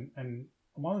work, and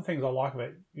one of the things I like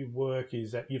about your work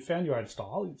is that you've found your own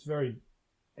style. It's very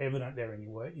evident there in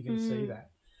your work. You can see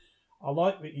that. I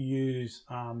like that you use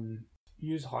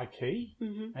high key,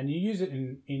 and you use it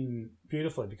in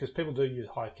beautifully, because people do use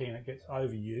high key and it gets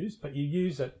overused, but you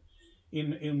use it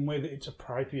in whether it's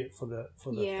appropriate for the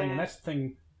thing. And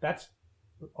that's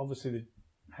obviously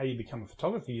how you become a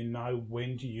photographer. You know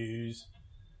when to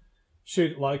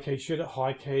shoot at low key, shoot at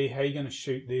high key, how you're going to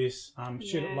shoot this,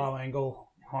 shoot at low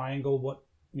angle, high angle,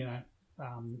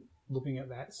 looking at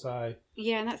that. So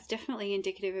and that's definitely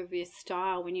indicative of your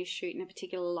style when you shoot in a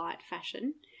particular light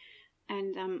fashion.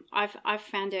 And I've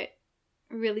found it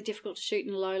really difficult to shoot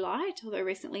in low light, although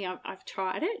recently I've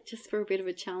tried it just for a bit of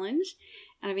a challenge,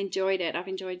 and I've enjoyed it. I've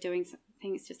enjoyed doing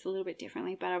things just a little bit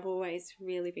differently, but I've always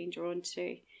really been drawn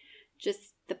to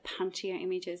just the punchier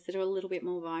images that are a little bit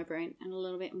more vibrant and a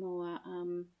little bit more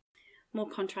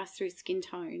contrast through skin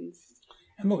tones.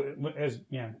 And look, as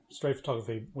street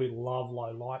photography, we love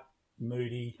low light,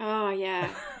 moody. Oh yeah,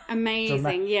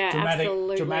 amazing.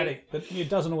 Dramatic, but it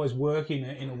doesn't always work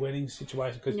in a wedding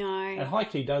situation, because and high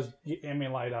key does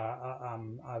emulate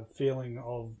a feeling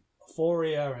of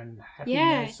euphoria and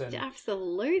happiness. Yeah,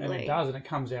 absolutely. And it does, and it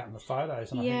comes out in the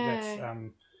photos. And I think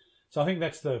that's so. I think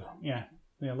that's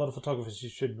a lot of photographers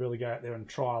should really go out there and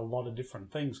try a lot of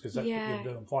different things, because that's what you'll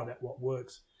do, and find out what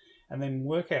works, and then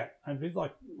work out. And it's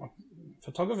like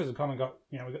photographers have kind of got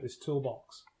we've got this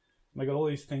toolbox. They've got all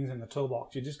these things in the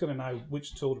toolbox. You're just got to know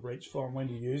which tool to reach for and when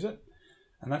to use it.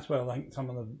 And that's where I think some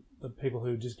of the people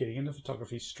who are just getting into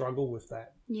photography struggle with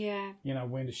that. Yeah.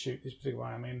 When to shoot this particular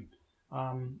way. I mean,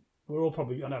 we're all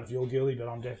probably, I don't know if you're guilty, but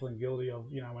I'm definitely guilty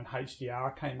of, when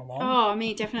HDR came along. Oh,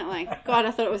 me, definitely. God,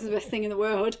 I thought it was the best thing in the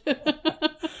world.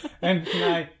 And,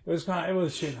 it was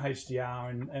shooting HDR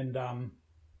and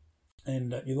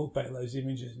And you look back at those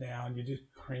images now and you just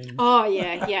cringe. Oh,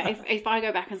 yeah. If I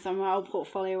go back on some of my old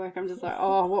portfolio work, I'm just like,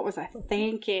 oh, what was I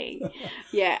thinking?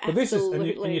 Yeah, but absolutely.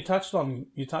 This is, and you touched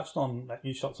on that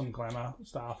you shot some glamour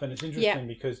stuff, and it's interesting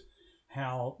because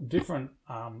how different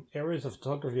areas of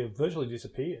photography have virtually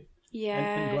disappeared. Yeah.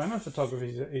 And glamour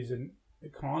photography is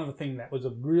kind of a thing that was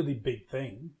a really big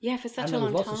thing. Yeah, for such a long time.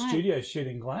 And there was lots of studios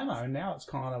shooting glamour, and now it's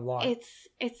kind of like...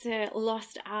 It's a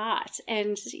lost art.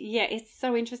 And, yeah, it's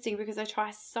so interesting because I try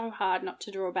so hard not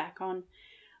to draw back on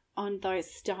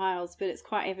those styles, but it's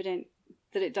quite evident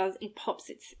that it pops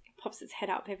its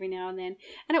head up every now and then.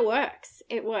 And it works.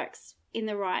 It works in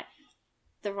the right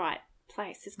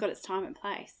place. It's got its time and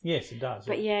place. Yes, it does.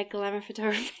 But yeah, glamour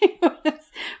photography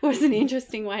was an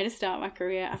interesting way to start my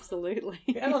career. Absolutely.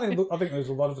 Yeah, and I think there's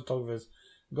a lot of photographers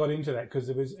got into that because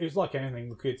it was like anything.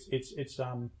 Look, it's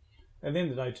at the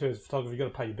end of the day too, as a photographer, you've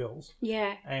got to pay your bills.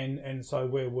 Yeah. And so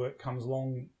where work comes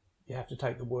along, you have to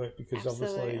take the work because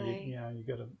Absolutely. obviously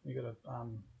you got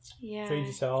to feed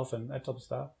yourself and that type of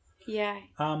stuff. Yeah.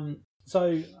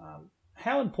 So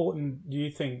how important do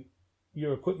you think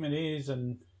your equipment is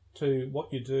and to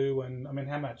what you do, and I mean,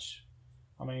 how much?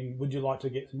 I mean, would you like to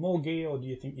get some more gear, or do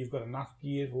you think you've got enough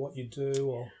gear for what you do?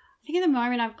 Or I think at the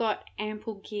moment I've got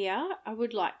ample gear. I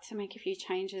would like to make a few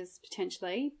changes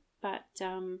potentially, but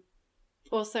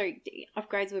also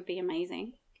upgrades would be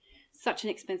amazing. Such an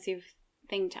expensive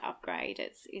thing to upgrade.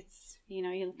 It's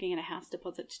you're looking at a house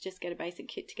deposit to just get a basic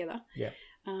kit together. Yeah.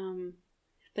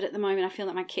 But at the moment I feel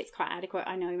that my kit's quite adequate.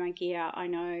 I know my gear. I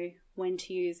know when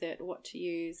to use it, what to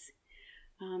use.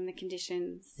 The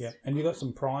conditions. Yeah, and you got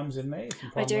some primes in there?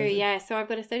 I do, yeah. So I've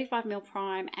got a 35mm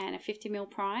prime and a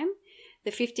 50mm prime. The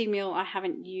 50mm I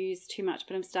haven't used too much,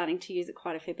 but I'm starting to use it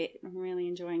quite a fair bit. I'm really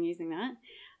enjoying using that.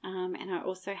 And I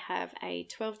also have a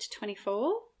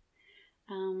 12-24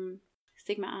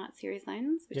 Sigma Art Series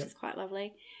lens, which is quite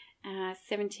lovely.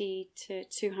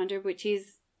 70-200, which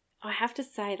is, I have to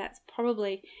say, that's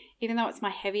probably, even though it's my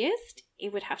heaviest,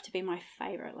 it would have to be my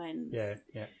favourite lens. Yeah.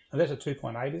 And that's a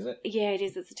 2.8, is it? Yeah, it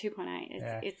is. It's a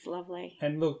 2.8. It's lovely.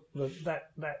 And look,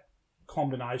 that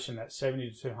combination, that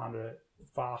 70-200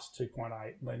 fast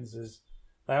 2.8 lenses,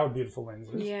 they are beautiful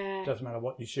lenses. Yeah. It doesn't matter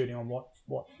what you're shooting on, what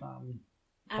platform.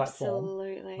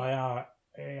 Absolutely. They are,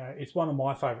 it's one of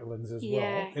my favourite lenses as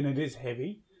well. And it is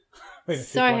heavy.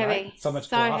 So heavy. So much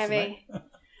so glass heavy. in it.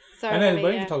 So and then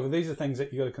heavy, photography, these are things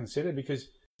that you got to consider because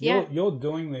you're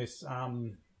doing this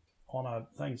on a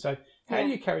thing. So how do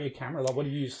you carry your camera? Like, what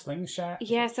do you use, slingshot?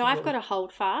 Yeah, so I've got a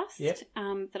hold fast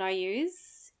that I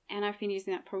use, and I've been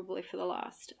using that probably for the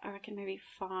last, I reckon, maybe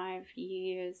 5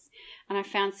 years. And I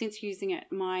found since using it,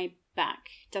 my back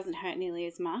doesn't hurt nearly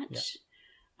as much.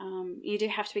 Yeah. You do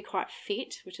have to be quite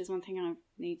fit, which is one thing I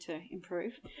need to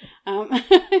improve.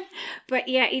 But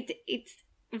yeah, it's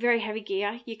very heavy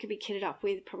gear. You could be kitted up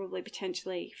with probably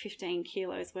potentially 15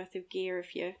 kilos worth of gear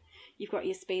if you've got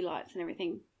your speed lights and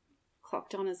everything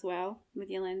clocked on as well with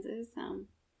your lenses.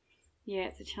 Yeah,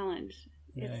 it's a challenge.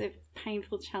 Yeah. It's a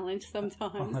painful challenge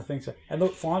sometimes. I think so. And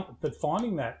look,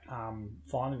 finding that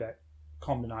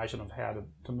combination of how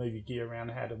to move your gear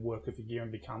around, how to work with your gear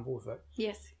and be comfortable with it.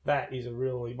 Yes. That is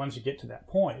once you get to that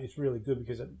point, it's really good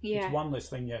because it's one less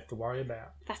thing you have to worry about.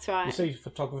 That's right. You see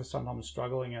photographers sometimes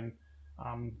struggling and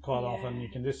quite often you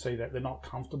can just see that they're not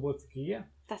comfortable with the gear.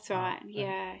 That's right,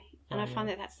 and I find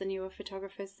that that's the newer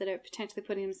photographers that are potentially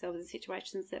putting themselves in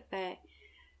situations that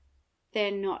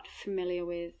they're not familiar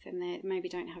with and they maybe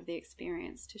don't have the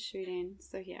experience to shoot in.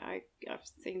 So I've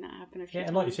seen that happen a few times.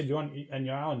 And like you said, you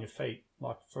are on your feet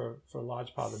like for a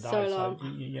large part of the day. So long. So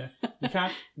you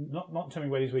can't not too many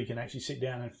weddings where you can actually sit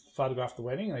down and photograph the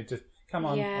wedding. They just come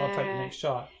on, I'll take the next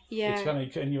shot. Yeah, it's funny,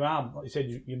 and you are, like you said,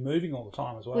 you're moving all the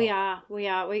time as well. We are.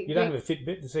 You don't have a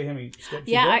Fitbit to see how many steps.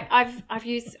 Yeah, I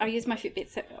use my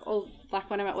Fitbits like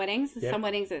when I'm at weddings. Some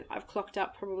weddings that I've clocked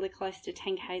up probably close to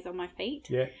 10 k's on my feet.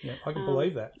 Yeah, I can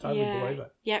believe that. Totally believe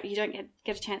it. Yeah, you don't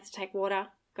get a chance to take water,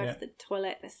 go to the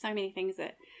toilet. There's so many things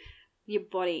that your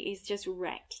body is just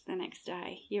wrecked the next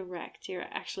day. You're wrecked. You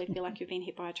actually feel like you've been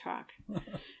hit by a truck.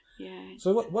 Yeah.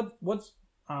 So what's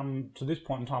to this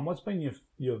point in time, what's been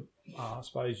your I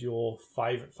suppose your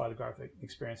favourite photographic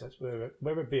experience? That's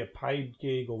whether it be a paid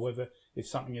gig or whether it's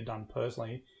something you've done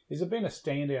personally. Has there been a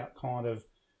standout kind of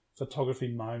photography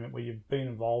moment where you've been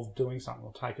involved doing something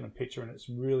or taken a picture and it's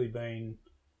really been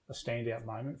a standout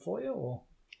moment for you? Or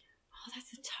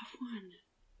that's a tough one.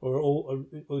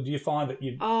 Or do you find that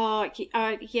you?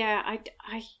 Yeah.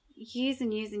 I years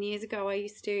and years and years ago, I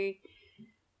used to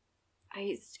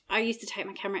take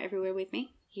my camera everywhere with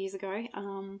me years ago,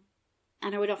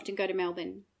 and I would often go to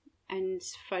Melbourne and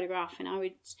photograph, and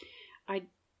I'd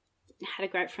had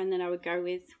a great friend that I would go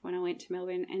with when I went to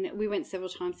Melbourne, and we went several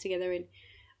times together, and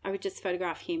I would just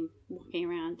photograph him walking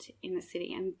around in the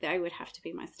city, and they would have to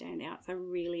be my standouts. I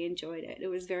really enjoyed it. It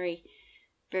was very,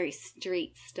 very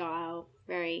street style,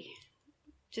 very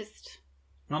just...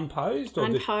 Unposed?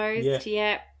 Unposed,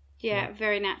 yeah,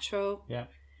 very natural. Yeah.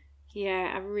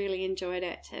 Yeah, I really enjoyed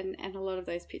it, and a lot of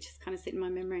those pictures kind of sit in my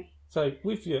memory. So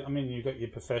with your, I mean, you've got your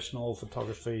professional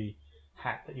photography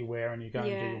hat that you wear and you're going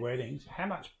to do your weddings. How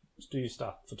much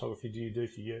photography do you do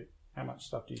for you? How much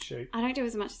stuff do you shoot? I don't do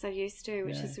as much as I used to,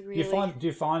 which is really... Do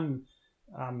you find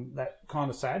that kind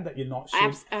of sad that you're not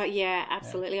shooting? Yeah,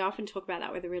 absolutely. I often talk about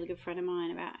that with a really good friend of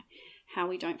mine about how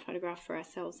we don't photograph for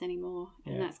ourselves anymore,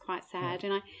 and that's quite sad.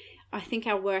 And I think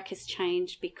our work has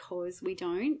changed because we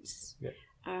don't. Yeah.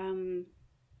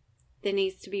 There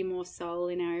needs to be more soul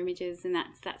in our images, and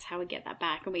that's how we get that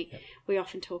back. And we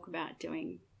often talk about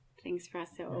doing things for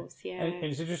ourselves. Yeah. And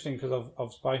it's interesting because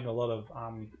I've spoken to a lot of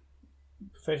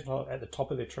professionals at the top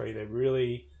of their tree. They're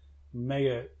really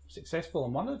mega successful,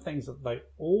 and one of the things that they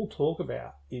all talk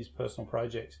about is personal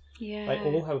projects. Yeah. They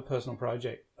all have a personal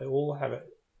project. They all have it,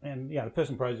 and the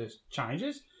personal project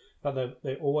changes, but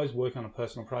they always work on a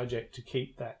personal project to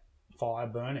keep that fire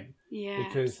burning. Yeah,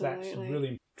 because absolutely. That's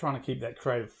really trying to keep that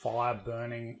creative fire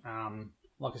burning.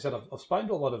 Like I said, I've spoken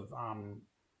to a lot of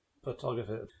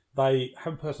photographers. They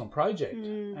have a personal project,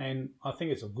 and I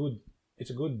think it's a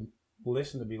good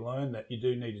lesson to be learned that you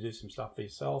do need to do some stuff for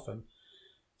yourself. And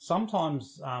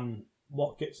sometimes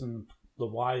what gets in the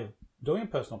way of doing a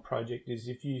personal project is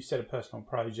if you set a personal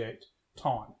project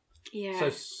time. Yeah. So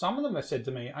some of them have said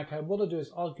to me, okay, what I'll do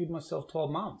is I'll give myself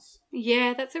 12 months.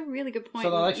 Yeah, that's a really good point.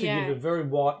 So they'll actually give a very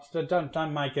wide, so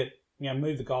don't make it,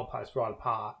 move the goalposts right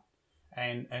apart,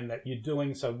 and that you're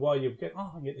doing so while you get, I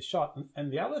get the shot.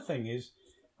 And the other thing is,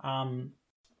 don't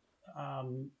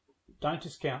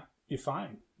discount your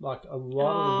phone. Like a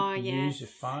lot of them use your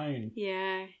phone.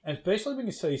 Yeah. And especially when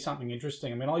you see something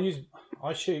interesting. I mean,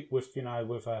 I shoot with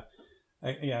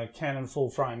a Canon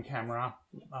full frame camera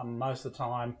most of the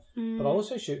time, but I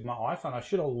also shoot with my iPhone. I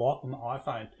shoot a lot on the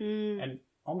iPhone, and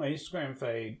on my Instagram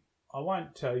feed, I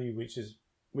won't tell you which is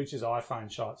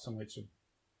iPhone shots and which are,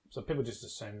 so people just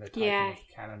assume they're taken with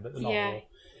Canon, but they're not all.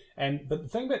 But the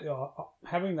thing about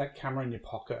having that camera in your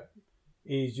pocket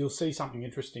is you'll see something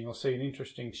interesting. You'll see an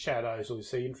interesting shadows, or you'll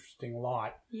see interesting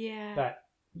light. Yeah. That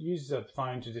use the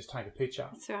phone to just take a picture.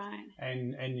 That's right.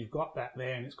 And you've got that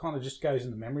there, and it's kind of just goes in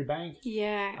the memory bank.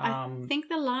 Yeah. I think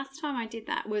the last time I did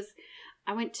that was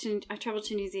I travelled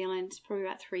to New Zealand probably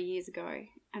about 3 years ago,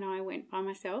 and I went by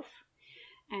myself,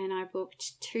 and I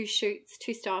booked 2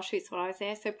 style shoots while I was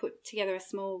there. So I put together a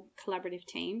small collaborative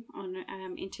team on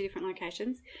in 2 different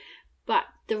locations. But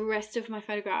the rest of my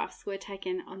photographs were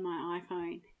taken on my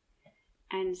iPhone,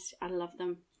 and I love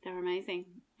them. They're amazing.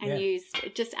 And used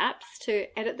just apps to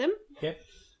edit them. Yep.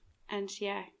 And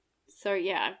so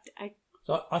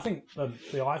I think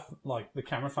the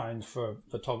camera phones for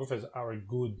photographers are a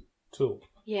good tool.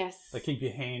 Yes. They keep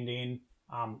your hand in.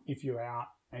 If you're out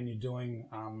and you're doing,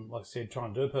 like I said,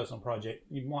 trying to do a personal project,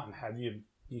 you mightn't have your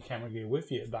camera gear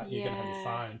with you, but you're going to have your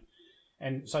phone.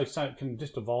 And so it can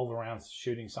just evolve around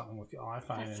shooting something with your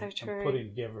iPhone and putting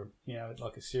together,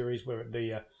 like a series, whether it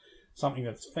be something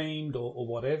that's themed or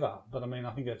whatever. But I mean,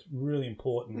 I think that's really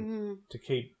important to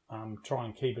keep try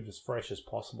and keep it as fresh as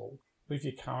possible. With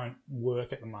your current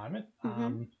work at the moment,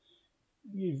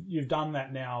 you've done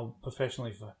that now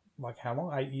professionally for like how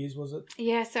long? 8 years was it?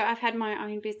 Yeah, so I've had my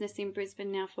own business in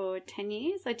Brisbane now for 10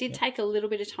 years. I did take a little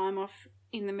bit of time off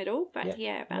in the middle, but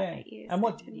about 8 years. And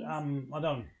what 10 years. I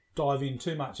don't dive in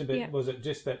too much, but was it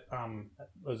just that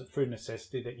was it through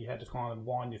necessity that you had to kind of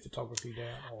wind your photography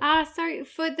down? So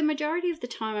for the majority of the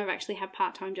time, I've actually had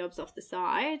part-time jobs off the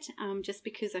side, just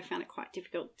because I found it quite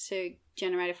difficult to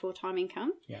generate a full-time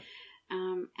income. Yeah.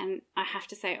 And I have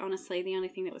to say, honestly, the only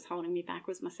thing that was holding me back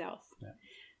was myself. Yeah.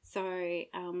 So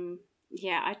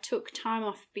I took time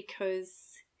off because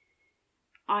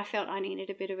I felt I needed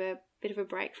a bit of a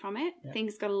break from it. Yeah.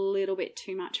 Things got a little bit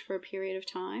too much for a period of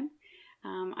time.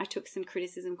 I took some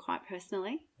criticism quite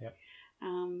personally,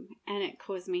 and it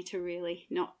caused me to really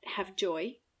not have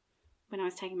joy when I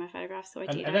was taking my photographs. So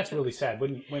and that's really sad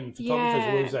when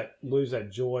photographers lose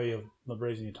that joy of the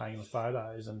reason you're taking the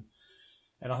photos, and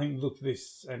I think look at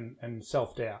this and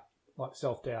self-doubt. Like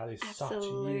self-doubt is such a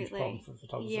huge problem for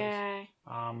photographers. Yeah.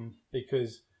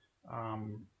 Because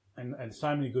and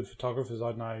so many good photographers,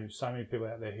 I know so many people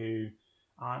out there who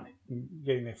aren't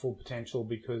getting their full potential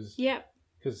because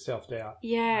of self-doubt.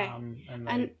 Yeah.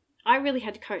 And I really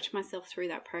had to coach myself through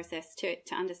that process to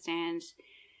understand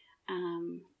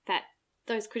that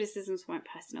those criticisms weren't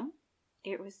personal.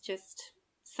 It was just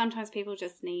sometimes people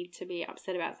just need to be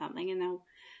upset about something, and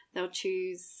they'll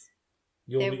choose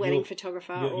their wedding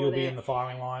photographer. You'll be in the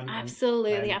firing line.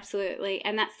 Absolutely, absolutely.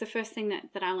 And that's the first thing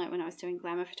that I learned when I was doing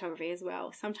glamour photography as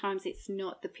well. Sometimes it's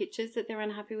not the pictures that they're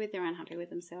unhappy with, they're unhappy with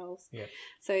themselves. Yeah.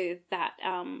 So that,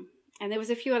 and there was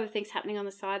a few other things happening on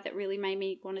the side that really made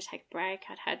me want to take a break.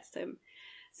 I'd had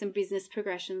some business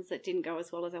progressions that didn't go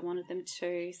as well as I wanted them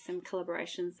to, some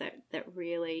collaborations that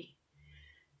really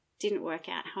didn't work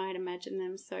out how I'd imagined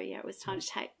them. So yeah, it was time to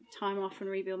take time off and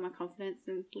rebuild my confidence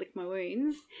and lick my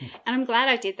wounds. And I'm glad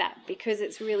I did that, because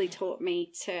it's really taught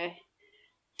me to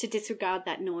disregard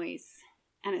that noise,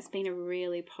 and it's been a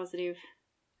really positive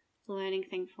learning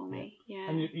thing for me. Yeah.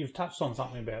 And you've touched on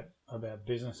something about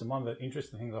business, and one of the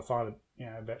interesting things I find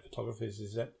about photographers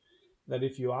is that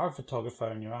if you are a photographer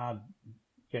and you are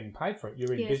getting paid for it,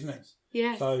 you're in business.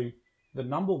 Yes. So the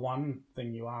number one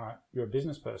thing you're a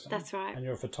business person. That's right. And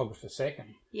you're a photographer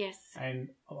second. Yes. And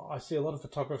I see a lot of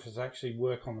photographers actually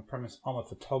work on the premise, I'm a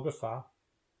photographer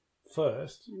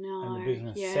first and the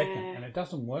business second. And it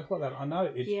doesn't work like that. I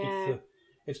know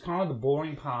it's kind of the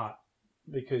boring part,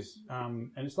 because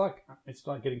and it's like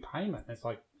getting payment. It's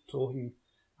like talking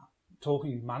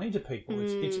money to people.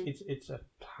 It's a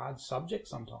hard subject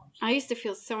sometimes. I used to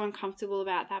feel so uncomfortable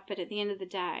about that, but at the end of the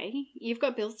day, you've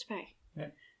got bills to pay. Yeah.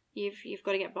 You've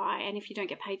got to get by, and if you don't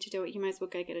get paid to do it, you may as well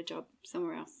go get a job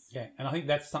somewhere else. Yeah, and I think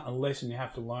that's a lesson you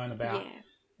have to learn about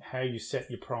how you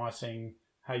set your pricing,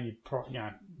 how you value your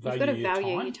time. You've got to value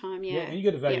your time, and you've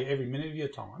got to value every minute of your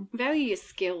time. Value your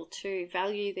skill too.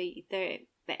 Value the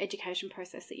education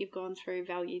process that you've gone through.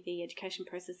 Value the education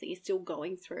process that you're still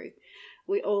going through.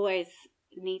 We always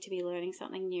need to be learning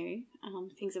something new.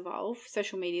 Things evolve.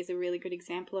 Social media is a really good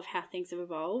example of how things have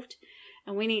evolved,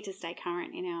 and we need to stay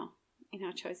current in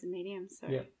our chosen medium. So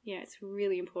it's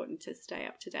really important to stay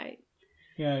up to date.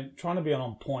 Trying to be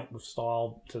on point with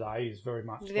style today is very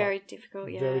much very difficult.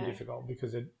 Very difficult,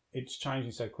 because it's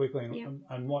changing so quickly.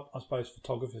 And what I suppose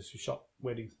photographers who shot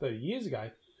weddings 30 years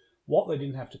ago, what they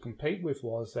didn't have to compete with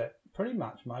was that pretty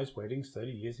much most weddings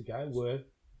 30 years ago were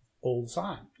all the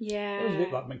same. Yeah. It was a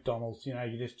bit like McDonald's, you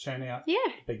just churn out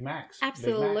Big Macs.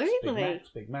 Absolutely.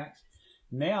 Big Macs.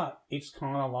 Now it's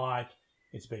kind of like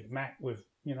it's Big Mac with,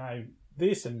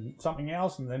 this and something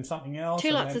else, and then something else.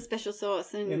 Two lots of special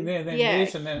sauce. And then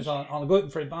this, and then it's on a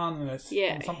gluten-free bun, and it's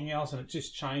on something else, and it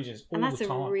just changes all the time. And that's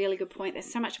a really good point.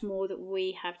 There's so much more that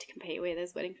we have to compete with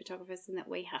as wedding photographers, and that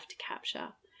we have to capture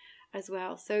as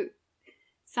well. So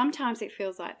sometimes it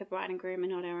feels like the bride and groom are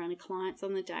not our only clients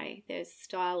on the day. There's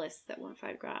stylists that want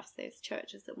photographs. There's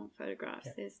churches that want photographs.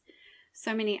 Yeah. There's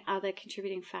so many other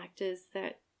contributing factors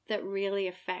that really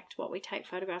affect what we take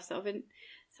photographs of, and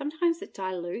sometimes it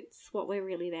dilutes what we're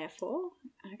really there for.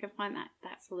 I can find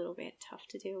that's a little bit tough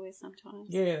to deal with sometimes.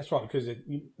 Yeah, that's right, because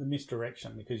the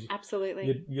misdirection, because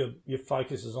absolutely your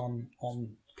focus is on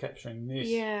capturing this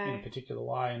in a particular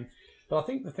way. But I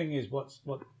think the thing is, what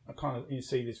I kind of you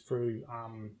see this through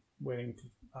wedding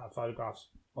photographs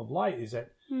of late is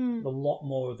that a lot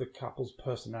more of the couple's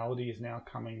personality is now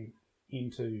coming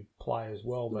into play as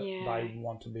well. That they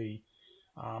want to be,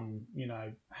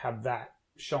 have that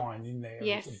shine in there.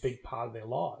 Yes. It's a big part of their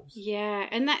lives. Yeah,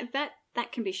 and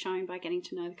that can be shown by getting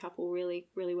to know the couple really,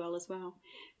 really well as well,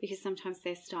 because sometimes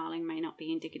their styling may not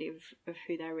be indicative of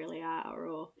who they really are,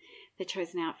 or their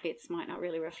chosen outfits might not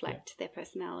really reflect their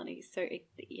personality. So,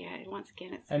 once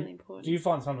again, it's really important. Do you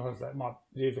find sometimes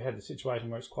you've had a situation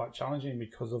where it's quite challenging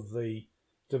because of the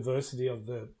diversity of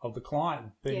the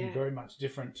client being very much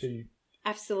different to...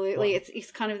 Absolutely.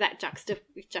 It's kind of that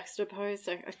juxtaposed.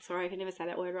 Sorry, I can never say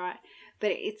that word right.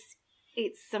 But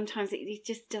it's sometimes it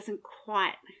just doesn't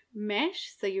quite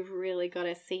mesh. So you've really got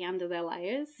to see under the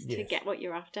layers to get what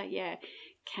you're after. Yeah,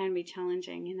 can be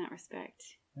challenging in that respect.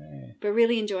 Yeah. But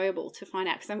really enjoyable to find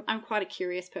out, because I'm quite a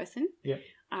curious person. Yeah.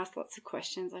 I ask lots of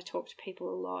questions. I talk to people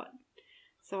a lot.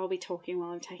 So I'll be talking while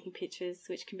I'm taking pictures,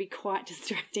 which can be quite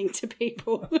distracting to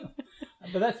people.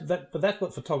 But that's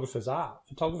what photographers are.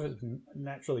 Photographers are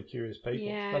naturally curious people.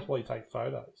 Yeah. That's why you take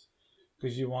photos,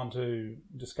 because you want to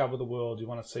discover the world. You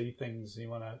want to see things. You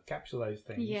want to capture those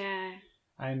things. Yeah.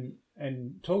 And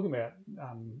talking about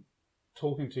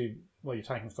you're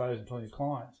taking photos and talking to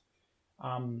clients.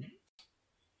 A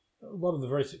lot of the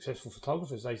very successful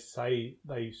photographers, they say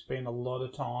they spend a lot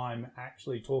of time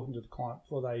actually talking to the client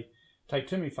before they take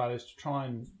too many photos, to try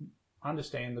and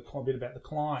understand a bit about the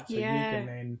client, so you can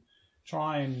then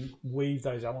try and weave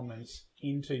those elements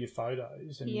into your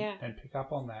photos and pick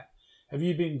up on that. Have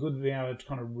you been good at being able to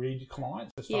kind of read your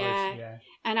clients?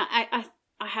 And I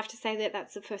have to say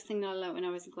that's the first thing that I learned when I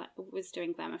was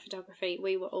doing glamour photography.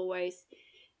 We were always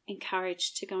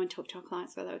encouraged to go and talk to our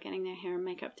clients while they were getting their hair and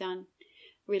makeup done,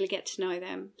 really get to know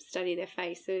them, study their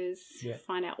faces,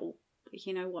 find out,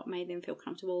 you know, what made them feel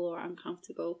comfortable or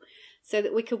uncomfortable, so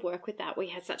that we could work with that. We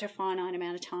had such a finite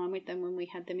amount of time with them when we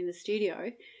had them in the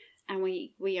studio, and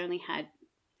we only had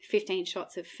 15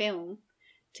 shots of film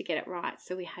to get it right.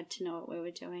 So we had to know what we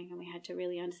were doing, and we had to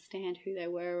really understand who they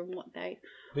were and what they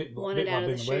wanted out of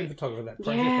the shoot. Photographer, that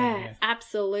pressure thing,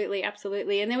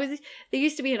 absolutely. And there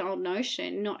used to be an old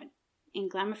notion, not in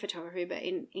glamour photography, but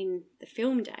in the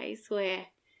film days, where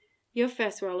your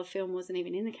first roll of film wasn't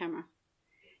even in the camera.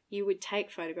 You would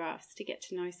take photographs to get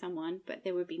to know someone, but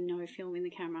there would be no film in the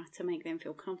camera to make them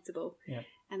feel comfortable. Yeah.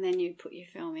 And then you'd put your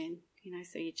film in, you know,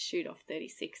 so you'd shoot off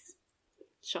 36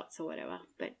 shots or whatever,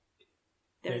 but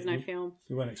there was no film.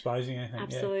 You weren't exposing anything.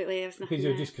 Absolutely. There was nothing because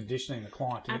you're just conditioning the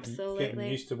client to get them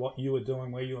used to what you were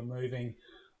doing, where you were moving,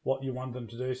 what you wanted them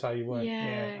to do, so you weren't.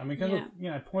 I mean, look,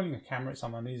 you know, pointing a camera at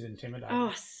someone is intimidating.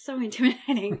 Oh, so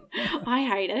intimidating. I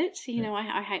hate it. You know,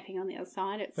 I hate being on the other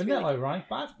side. It's Isn't that ironic,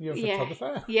 but you're a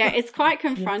photographer. Yeah, it's quite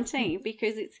confronting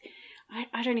because it's.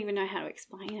 I don't even know how to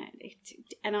explain it.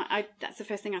 And I that's the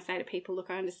first thing I say to people. Look,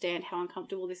 I understand how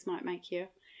uncomfortable this might make you.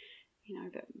 You know,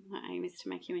 but my aim is to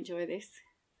make you enjoy this.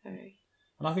 So.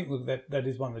 And I think, look, that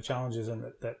is one of the challenges, and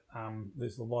that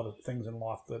there's a lot of things in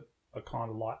life that are kind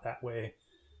of like that, where,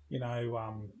 you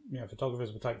know,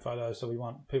 photographers will take photos, so we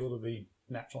want people to be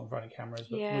natural in front of cameras,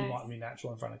 but we might be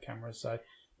natural in front of cameras, so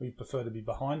we prefer to be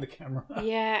behind the camera.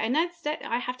 Yeah, and that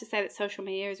I have to say that social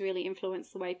media has really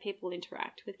influenced the way people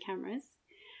interact with cameras.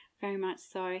 Very much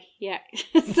so, yeah.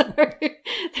 So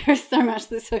there's so much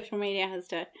that social media has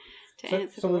to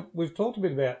answer. So we've talked a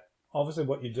bit about obviously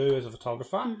what you do as a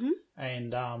photographer,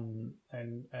 and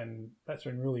that's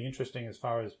been really interesting as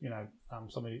far as, you know,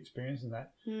 some of the experience in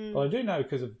that. But I do know,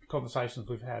 because of conversations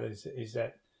we've had, is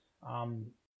that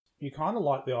you kind of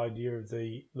like the idea of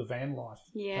the van life.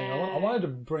 Yeah. I wanted to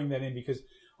bring that in because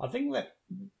I think that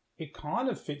it kind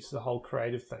of fits the whole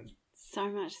creative thing. So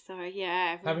much so,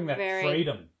 yeah. Having that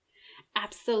freedom.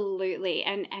 Absolutely,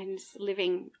 and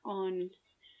living on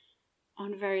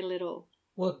very little.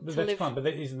 Well, that's fun, but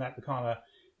isn't that the kind of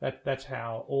that's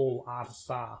how all artists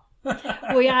are?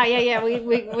 We are, yeah.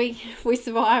 We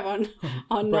survive on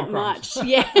not much,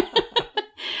 yeah.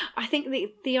 I think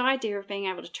the idea of being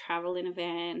able to travel in a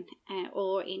van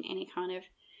or in any kind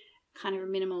of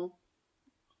minimal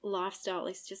lifestyle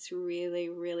is just really,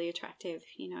 really attractive.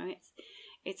 You know,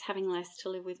 it's having less to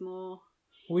live with more.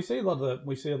 We see a lot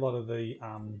of the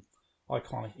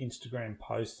iconic Instagram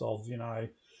posts of, you know,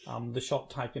 the shot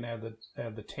taken out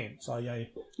of the tent. So, you know,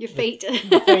 your feet,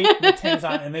 the tents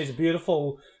are, and there's a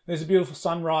beautiful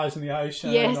sunrise in the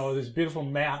ocean, or there's beautiful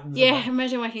mountains. Yeah,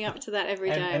 imagine waking up to that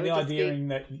every day. And the idea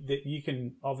that you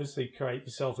can obviously create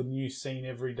yourself a new scene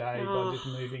every day by just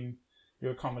moving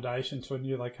your accommodation to a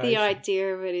new location. The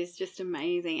idea of it is just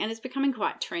amazing, and it's becoming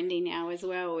quite trendy now as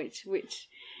well, which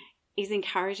is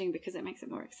encouraging because it makes it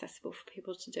more accessible for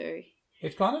people to do.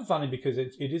 It's kind of funny because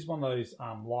it is one of those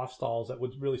lifestyles that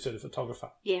would really suit a photographer.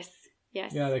 Yes. You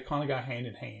know, they kind of go hand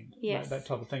in hand. Yes. That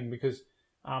type of thing, because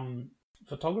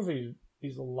photography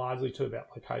is largely too about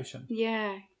location.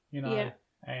 Yeah. You know,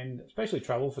 and especially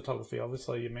travel photography,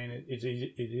 obviously, I mean, it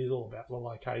is all about the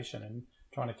location and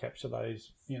trying to capture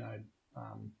those, you know,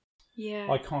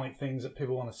 iconic things that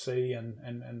people want to see and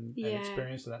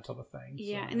experience and that type of thing.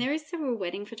 Yeah, so. And there is several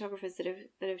wedding photographers that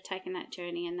have taken that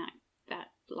journey and that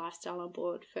lifestyle on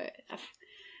board for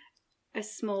a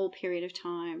small period of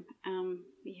time. And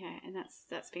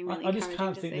that's been really encouraging. I just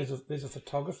can't think there's a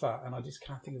photographer, and I just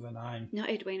can't think of her name. Not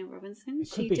Edwina Robinson.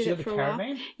 She did it for a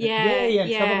while. Yeah,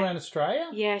 travel around Australia.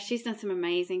 Yeah, she's done some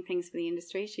amazing things for the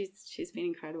industry. She's been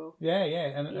incredible. Yeah,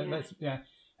 and that's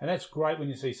and that's great when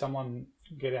you see someone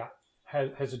get out,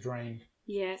 has a dream.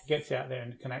 Yes. Gets out there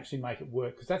and can actually make it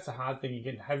work, because that's the hard thing. You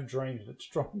can have dreams, but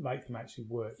strong make them actually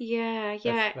work. Yeah.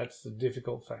 That's the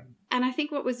difficult thing. And I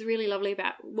think what was really lovely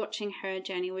about watching her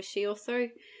journey was she also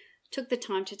took the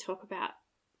time to talk about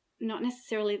not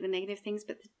necessarily the negative things,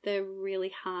 but the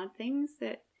really hard things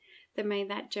that made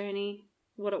that journey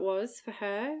what it was for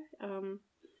her.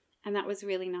 And that was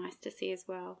really nice to see as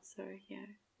well. So yeah,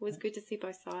 it was good to see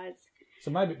both sides.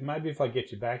 So maybe if I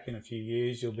get you back in a few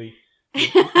years, you'll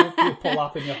pull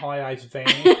up in your high-ace van.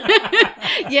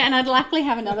 Yeah, and I'd likely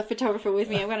have another photographer with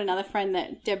me. I've got another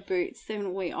friend, Deb Boots,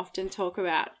 and we often talk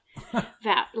about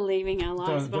leaving our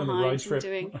lives behind and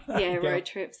doing road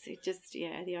trips. It just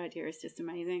the idea is just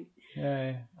amazing.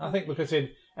 Yeah, I think, like I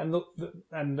said,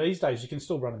 and these days you can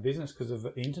still run a business because of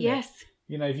the internet. Yes.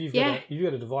 You know, if you've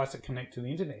got a device that connects to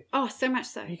the internet. Oh, so much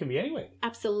so. You can be anywhere.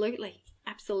 Absolutely.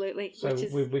 Absolutely. So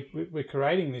we're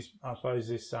creating this, I suppose,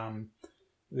 this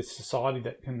society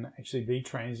that can actually be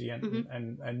transient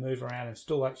and move around and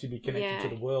still actually be connected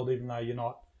to the world, even though you're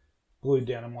not glued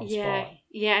down in one spot.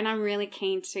 Yeah, and I'm really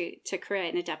keen to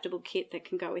create an adaptable kit that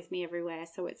can go with me everywhere.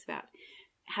 So it's about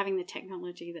having the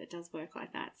technology that does work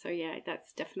like that. So yeah,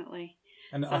 that's definitely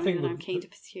something I think that I'm keen to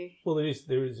pursue. Well,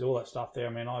 there is all that stuff there. I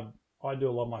mean, I do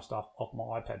a lot of my stuff off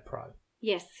my iPad Pro.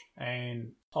 Yes.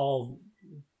 And I'll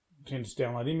can just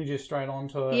download images straight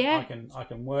onto it. Yeah. I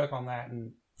can work on that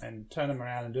and turn them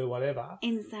around and do whatever.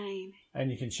 Insane.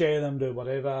 And you can share them, do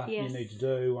whatever you need to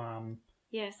do.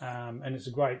 Yes. And it's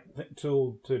a great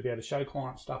tool to be able to show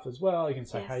clients stuff as well. You can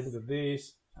say, hey, look at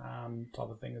this type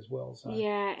of thing as well. So,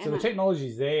 so the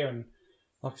technology's there, and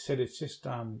like I said, it's just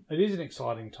it is an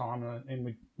exciting time,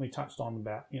 and we touched on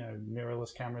about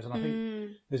mirrorless cameras, and I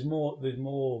think there's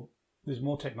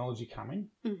more technology coming,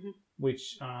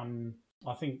 which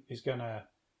I think is going to,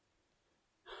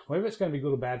 whether it's going to be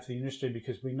good or bad for the industry,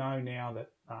 because we know now that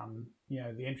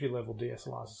the entry level DSLRs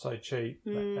are so cheap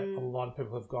that a lot of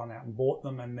people have gone out and bought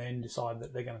them and then decided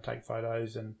that they're going to take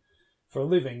photos and for a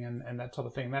living and that type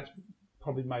of thing. That's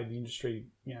probably made the industry,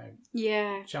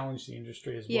 challenge the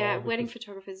industry as well. Yeah, wedding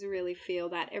photographers really feel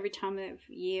that every time of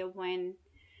year when,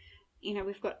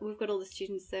 we've got all the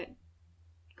students that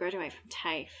graduate from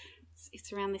TAFE.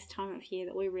 It's around this time of year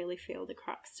that we really feel the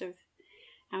crux of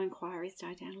our inquiries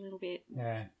die down a little bit.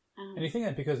 Yeah. And you think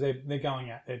that because they're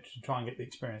going out there to try and get the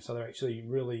experience, so they're actually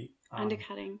really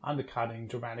undercutting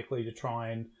dramatically to try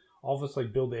and obviously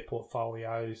build their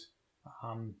portfolios.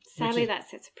 Sadly, that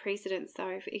sets a precedent,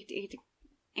 though. It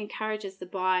encourages the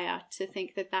buyer to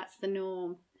think that that's the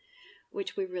norm,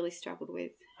 which we've really struggled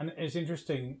with. And it's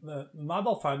interesting, the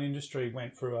mobile phone industry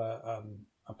went through a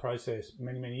process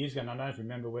many years ago, and I don't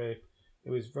remember, where it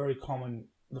was very common,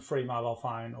 the free mobile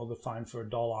phone or the phone for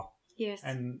 $1. Yes.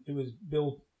 And it was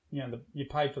built, you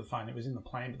paid for the phone, it was in the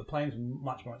plan, but the plans were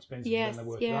much more expensive than they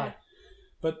were today.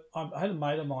 But I had a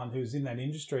mate of mine who was in that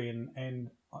industry, and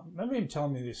I remember him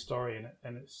telling me this story,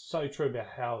 and it's so true about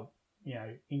how,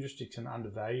 industry can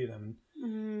undervalue them.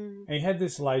 And he had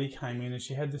this lady came in, and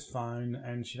she had this phone,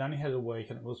 and she'd only had it a week,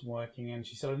 and it wasn't working, and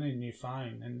she said, I need a new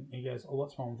phone. And he goes, oh,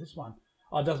 what's wrong with this one?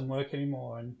 Oh, it doesn't work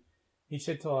anymore. And he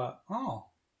said to her, oh,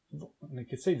 and he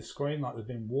could see the screen like there'd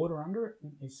been water under it.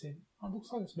 And he said, oh, it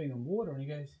looks like it's been in water.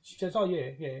 And she goes, oh,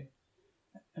 yeah.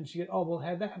 And she goes, oh, well,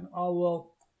 how'd that happen? Oh,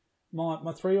 well,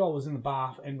 my 3-year-old was in the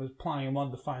bath and was playing and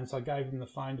wanted the phone, so I gave him the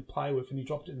phone to play with, and he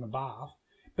dropped it in the bath.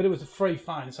 But it was a free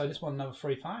phone, so I just wanted another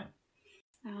free phone.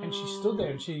 Oh. And she stood there,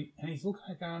 and he's looking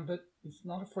at her going, but it's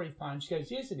not a free phone. She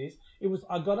goes, yes, it is.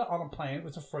 I got it on a plan. It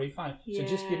was a free phone. So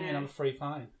just give me another free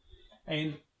phone.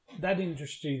 And that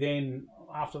industry then,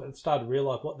 after they started to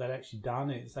realise what they'd actually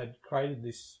done, is they'd created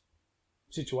this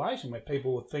situation where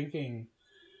people were thinking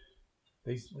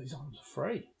these items are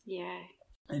free. Yeah.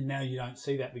 And now you don't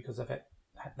see that because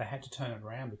they had to turn it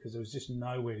around because there was just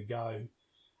nowhere to go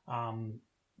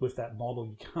with that model.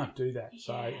 You can't do that.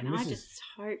 So, and I just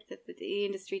hope that the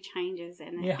industry changes.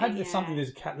 I hope there's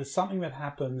something that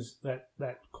happens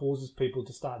that causes people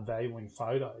to start valuing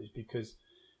photos, because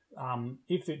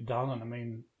if it doesn't, I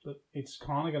mean, it's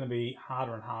kind of going to be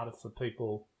harder and harder for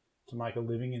people to make a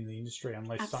living in the industry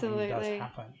unless something does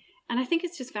happen. And I think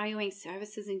it's just valuing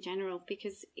services in general,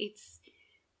 because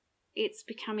it's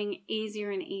becoming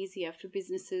easier and easier for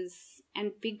businesses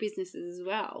and big businesses as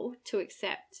well to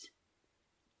accept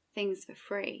things for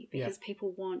free, because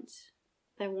people want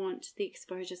the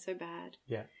exposure so bad.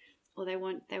 Yeah. Or they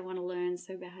want to learn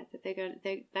so bad that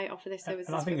they offer their services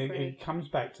for free. And I think it comes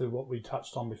back to what we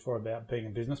touched on before about being a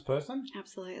business person.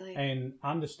 Absolutely. And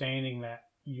understanding that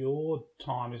your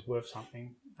time is worth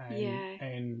something.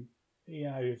 And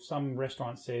if some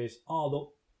restaurant says, oh,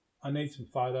 look, I need some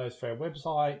photos for our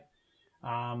website,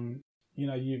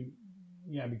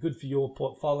 it'd be good for your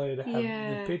portfolio to have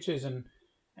the pictures, and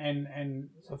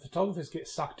so photographers get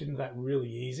sucked into that really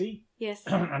easy. Yes.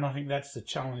 And I think that's the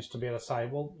challenge, to be able to say,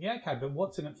 well, yeah, okay, but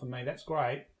what's in it for me? That's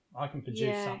great. I can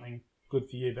produce something good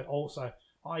for you, but also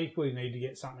I equally need to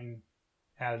get something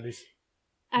out of this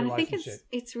relationship. I think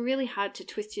it's really hard to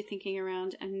twist your thinking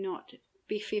around and not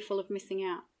be fearful of missing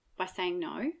out by saying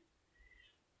no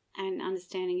and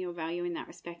understanding your value in that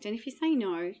respect. And if you say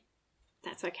no,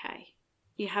 that's okay.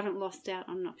 You haven't lost out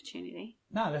on an opportunity.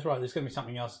 No, that's right. There's going to be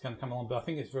something else that's going to come along. But I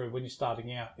think it's when you're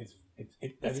starting out, it's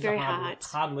very hard.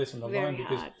 Hard lesson to learn,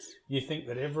 because you think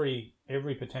that every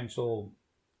potential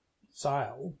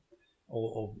sale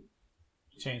or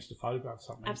chance to photograph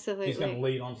something is going to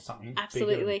lead on to something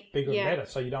bigger and better.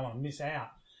 So you don't want to miss out.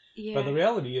 Yeah. But the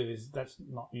reality is that's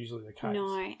not usually the case.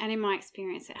 No, and in my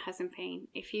experience, it hasn't been.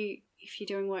 If you're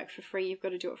doing work for free, you've got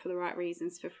to do it for the right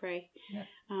reasons for free. Yeah.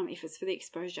 If it's for the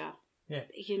exposure, yeah,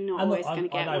 you're not always going to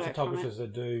get work I know from photographers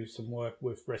that do some work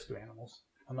with rescue animals,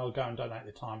 and they'll go and donate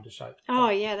their time to show. Oh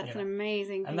yeah, that's an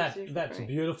amazing thing. And that's a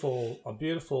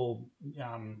beautiful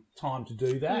time to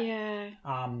do that. Yeah.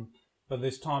 But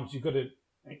there's times you've got to,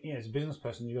 as a business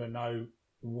person, you've got to know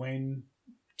when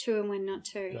to and when not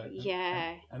to.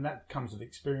 And that comes with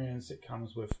experience. It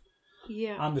comes with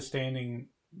Yeah. understanding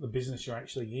the business you're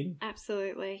actually in.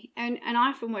 Absolutely. And I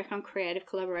often work on creative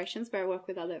collaborations where I work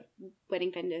with other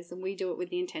wedding vendors, and we do it with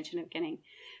the intention of getting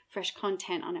fresh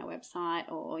content on our website,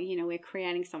 or, you know, we're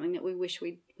creating something that we wish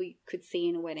we could see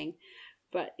in a wedding.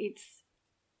 But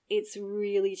it's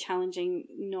really challenging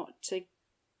not to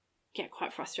get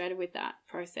quite frustrated with that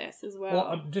process as well. Well,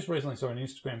 I just recently saw an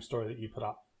Instagram story that you put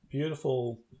up.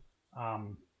 Beautiful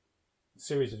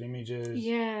series of images.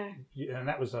 Yeah. And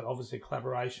that was obviously a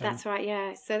collaboration. That's right,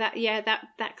 yeah. So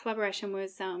that collaboration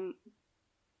was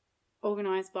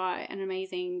organised by an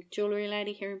amazing jewellery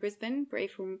lady here in Brisbane, Bree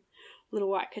from Little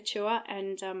White Couture,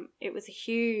 and it was a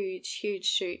huge, huge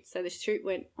shoot. So the shoot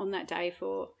went on that day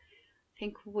for, I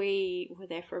think we were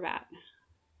there for about,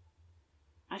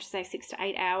 I should say 6 to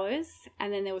 8 hours,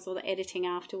 and then there was all the editing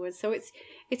afterwards. So it's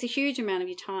a huge amount of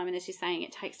your time, and as you're saying,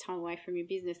 it takes time away from your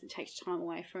business. It takes time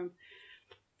away from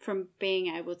being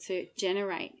able to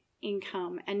generate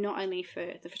income, and not only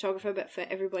for the photographer but for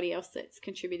everybody else that's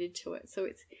contributed to it. So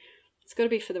it's got to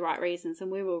be for the right reasons, and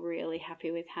we were really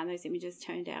happy with how those images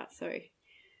turned out. So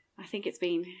I think it's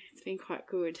been quite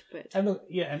good. But and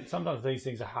and sometimes these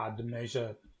things are hard to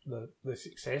measure the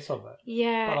success of it.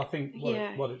 Yeah. But I think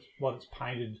what it's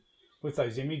painted with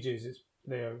those images is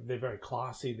they're very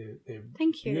classy. They're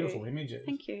Thank you. Beautiful images.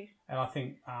 Thank you. And I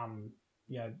think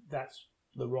that's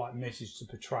the right message to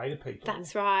portray to people.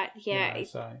 That's right. Yeah.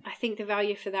 So I think the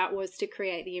value for that was to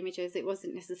create the images. It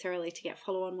wasn't necessarily to get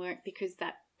follow-on work, because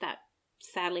that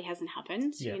sadly hasn't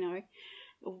happened. Yeah. You know,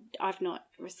 I've not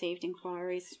received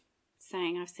inquiries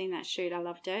saying I've seen that shoot, I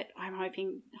loved it. I'm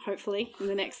hopefully in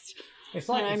the next, it's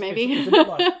like maybe.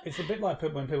 It's a bit like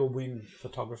when people win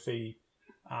photography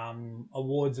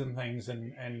awards and things,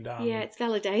 and it's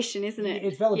validation, isn't it?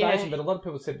 It's validation, but a lot of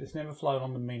people said it's never flowed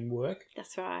on the mean work.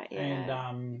 That's right.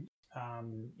 Yeah. And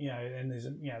and there's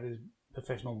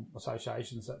professional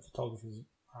associations that photographers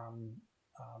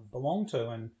belong to,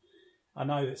 and I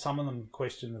know that some of them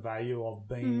question the value of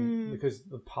being because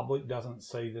the public doesn't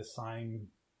see the same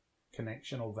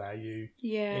connection or value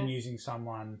in using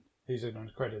someone who's an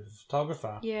accredited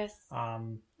photographer. Yes.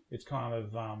 It's kind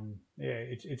of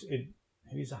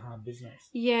it is a hard business.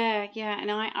 Yeah, and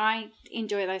I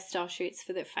enjoy those style shoots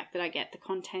for the fact that I get the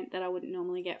content that I wouldn't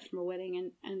normally get from a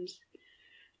wedding, and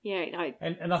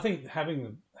I think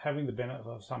having the benefit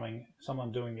of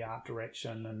someone doing the art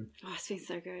direction and it's been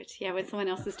so good. Yeah, when someone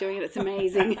else is doing it, it's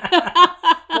amazing.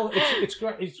 Well, it's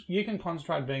great. You can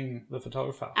concentrate being the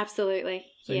photographer. Absolutely.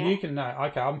 So you can know,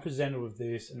 okay, I'm presented with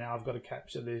this, and now I've got to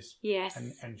capture this. Yes.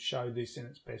 And show this in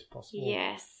its best possible.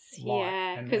 Yes.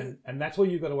 light. And that's all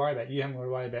you've got to worry about. You haven't got to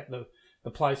worry about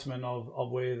the placement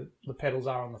of where the petals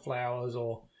are on the flowers,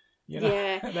 or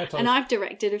that type and I've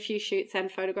directed a few shoots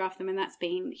and photographed them, and that's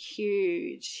been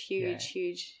huge.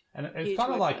 And it's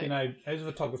kind of like, as a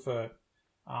photographer,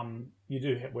 you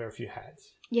do wear a few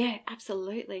hats. Yeah,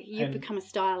 absolutely. You become a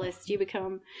stylist. You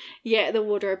become, the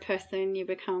wardrobe person. You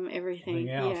become everything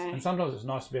else. Yeah. And sometimes it's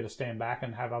nice to be able to stand back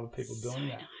and have other people doing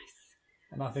that. Nice.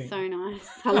 And I think so nice.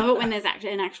 I love it when there's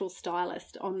actually an actual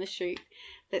stylist on the shoot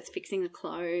that's fixing the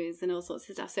clothes and all sorts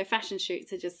of stuff. So fashion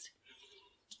shoots are just,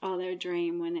 they're a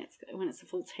dream when it's a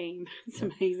full team. It's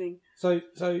amazing. So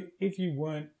if you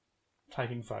weren't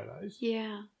taking photos,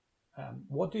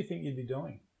 what do you think you'd be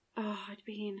doing? I'd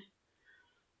be in.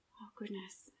 Oh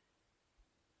goodness.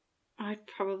 I'd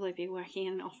probably be working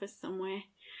in an office somewhere,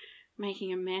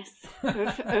 making a mess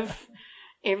of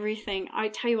everything. I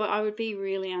tell you what, I would be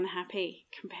really unhappy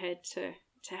compared to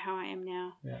how I am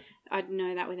now. Yeah. I'd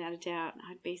know that without a doubt.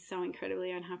 I'd be so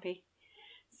incredibly unhappy.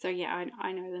 So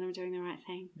I know that I'm doing the right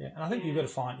thing. Yeah, and I think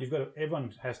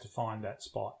everyone has to find that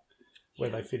spot where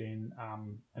they fit in,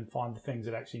 and find the things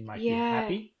that actually make you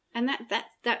happy. And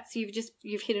that's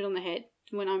you've hit it on the head.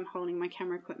 When I'm holding my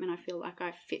camera equipment, I feel like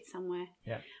I fit somewhere.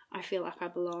 Yeah. I feel like I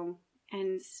belong,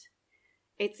 and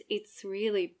it's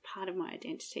really part of my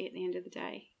identity at the end of the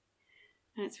day.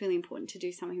 And it's really important to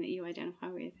do something that you identify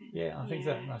with. Yeah, I think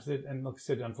that. And like I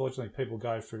said, unfortunately, people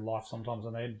go through life sometimes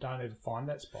and they don't even find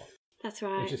that spot. That's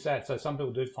right. Which is sad. So some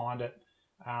people do find it,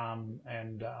 and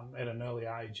at an early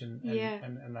age, and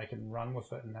they can run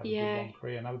with it and have a good long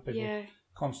career. And other people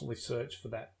constantly search for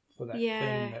that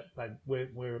thing that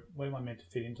where am I meant to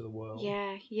fit into the world.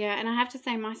 Yeah. And I have to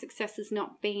say my success has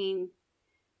not been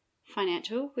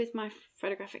financial with my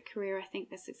photographic career. I think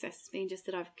the success has been just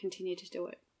that I've continued to do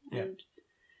it. And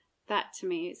that to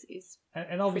me is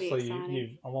and obviously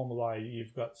you've along the way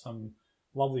you've got some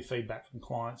lovely feedback from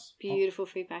clients. Beautiful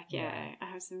feedback, I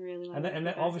have some really lovely and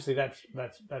feedback. Obviously that's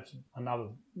another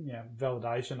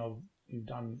validation of you've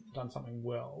done something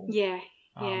well.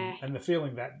 And the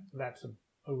feeling that's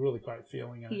a really great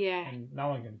feeling. And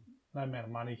no amount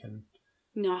of money can.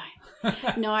 No,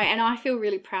 and I feel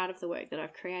really proud of the work that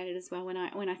I've created as well. When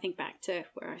I think back to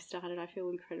where I started, I feel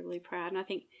incredibly proud, and I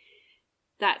think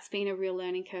that's been a real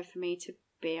learning curve for me to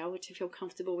be able to feel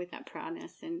comfortable with that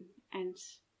proudness and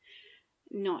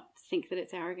not think that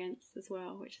it's arrogance as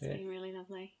well, which has been really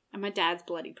lovely. And my dad's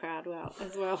bloody proud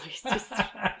as well. He's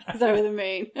over the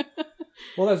moon.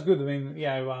 Well, that's good. I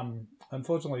mean,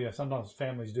 unfortunately, sometimes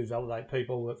families do validate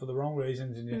people for the wrong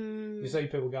reasons, and you see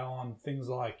people go on things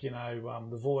like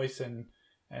The Voice, and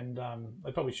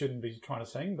they probably shouldn't be trying to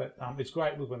sing, but it's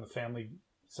great when the family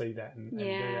see that and do that.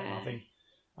 And I think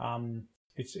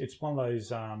it's one of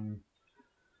those.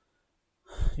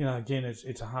 Again,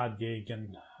 it's a hard gig,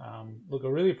 and look, I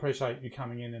really appreciate you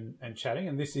coming in and chatting.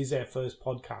 And this is our first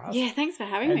podcast. Yeah, thanks for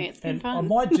having me. It's been fun. I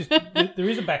might just there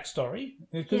is a backstory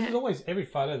because there's always every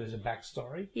photo there's a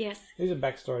backstory. Yes, there's a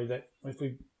backstory that if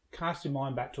we cast your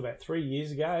mind back to about 3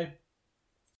 years ago,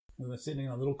 we were sitting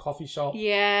in a little coffee shop.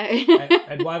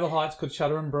 At Wavell Heights called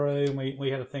Shutter and Brew, and we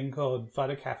had a thing called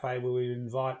Photo Cafe where we'd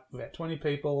invite about 20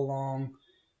 people along.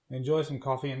 Enjoy some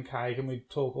coffee and cake, and we'd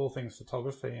talk all things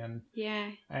photography. And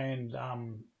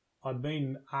I'd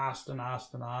been asked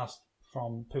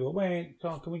from people,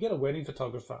 can we get a wedding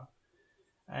photographer?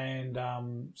 And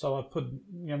so I put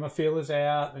my feelers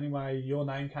out. Anyway, your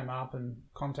name came up and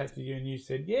contacted you, and you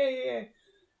said yeah.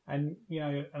 And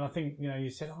and I think you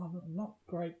said, I'm not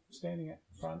great standing at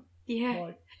front,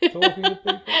 talking to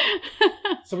people.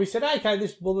 So we said, okay,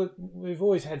 we've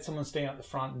always had someone stand at the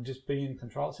front and just be in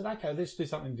control. I said, okay, let's do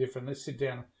something different. Let's sit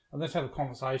down and let's have a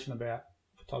conversation about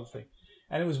photography.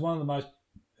 And it was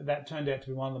that turned out to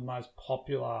be one of the most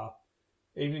popular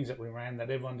evenings that we ran, that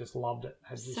everyone just loved it.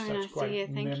 Had just such great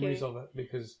memories of it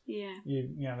because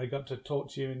they got to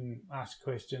talk to you and ask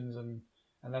questions and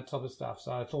that type of stuff.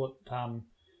 So I thought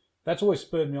that's always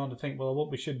spurred me on to think, well,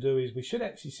 what we should do is we should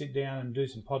actually sit down and do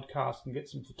some podcasts and get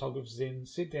some photographers in,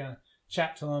 sit down,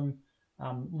 chat to them,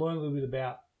 learn a little bit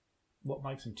about what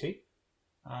makes them tick,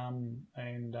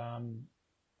 and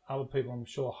other people, I'm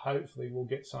sure, hopefully will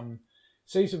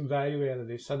see some value out of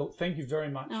this. So look, thank you very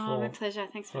much my pleasure.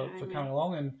 Thanks for coming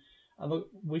along, and I look,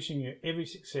 wishing you every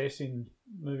success in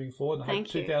moving forward. And I hope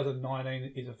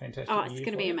 2019 is a fantastic year. Oh, it's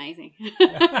going to be amazing,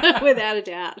 without a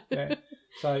doubt.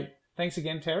 So thanks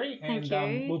again, Terry,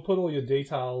 and we'll put all your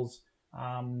details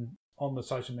on the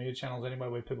social media channels anyway,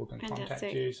 where people can contact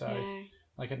you, so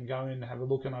they can go in and have a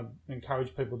look. And I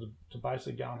encourage people to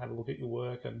basically go and have a look at your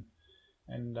work, and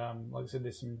like I said,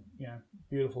 there's some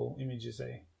beautiful images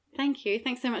there. Thank you.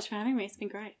 Thanks so much for having me. It's been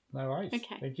great. No worries.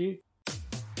 Okay. Thank you.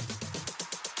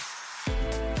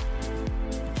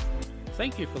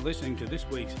 Thank you for listening to this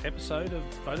week's episode of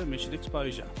Photo Mission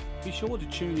Exposure. Be sure to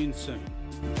tune in soon.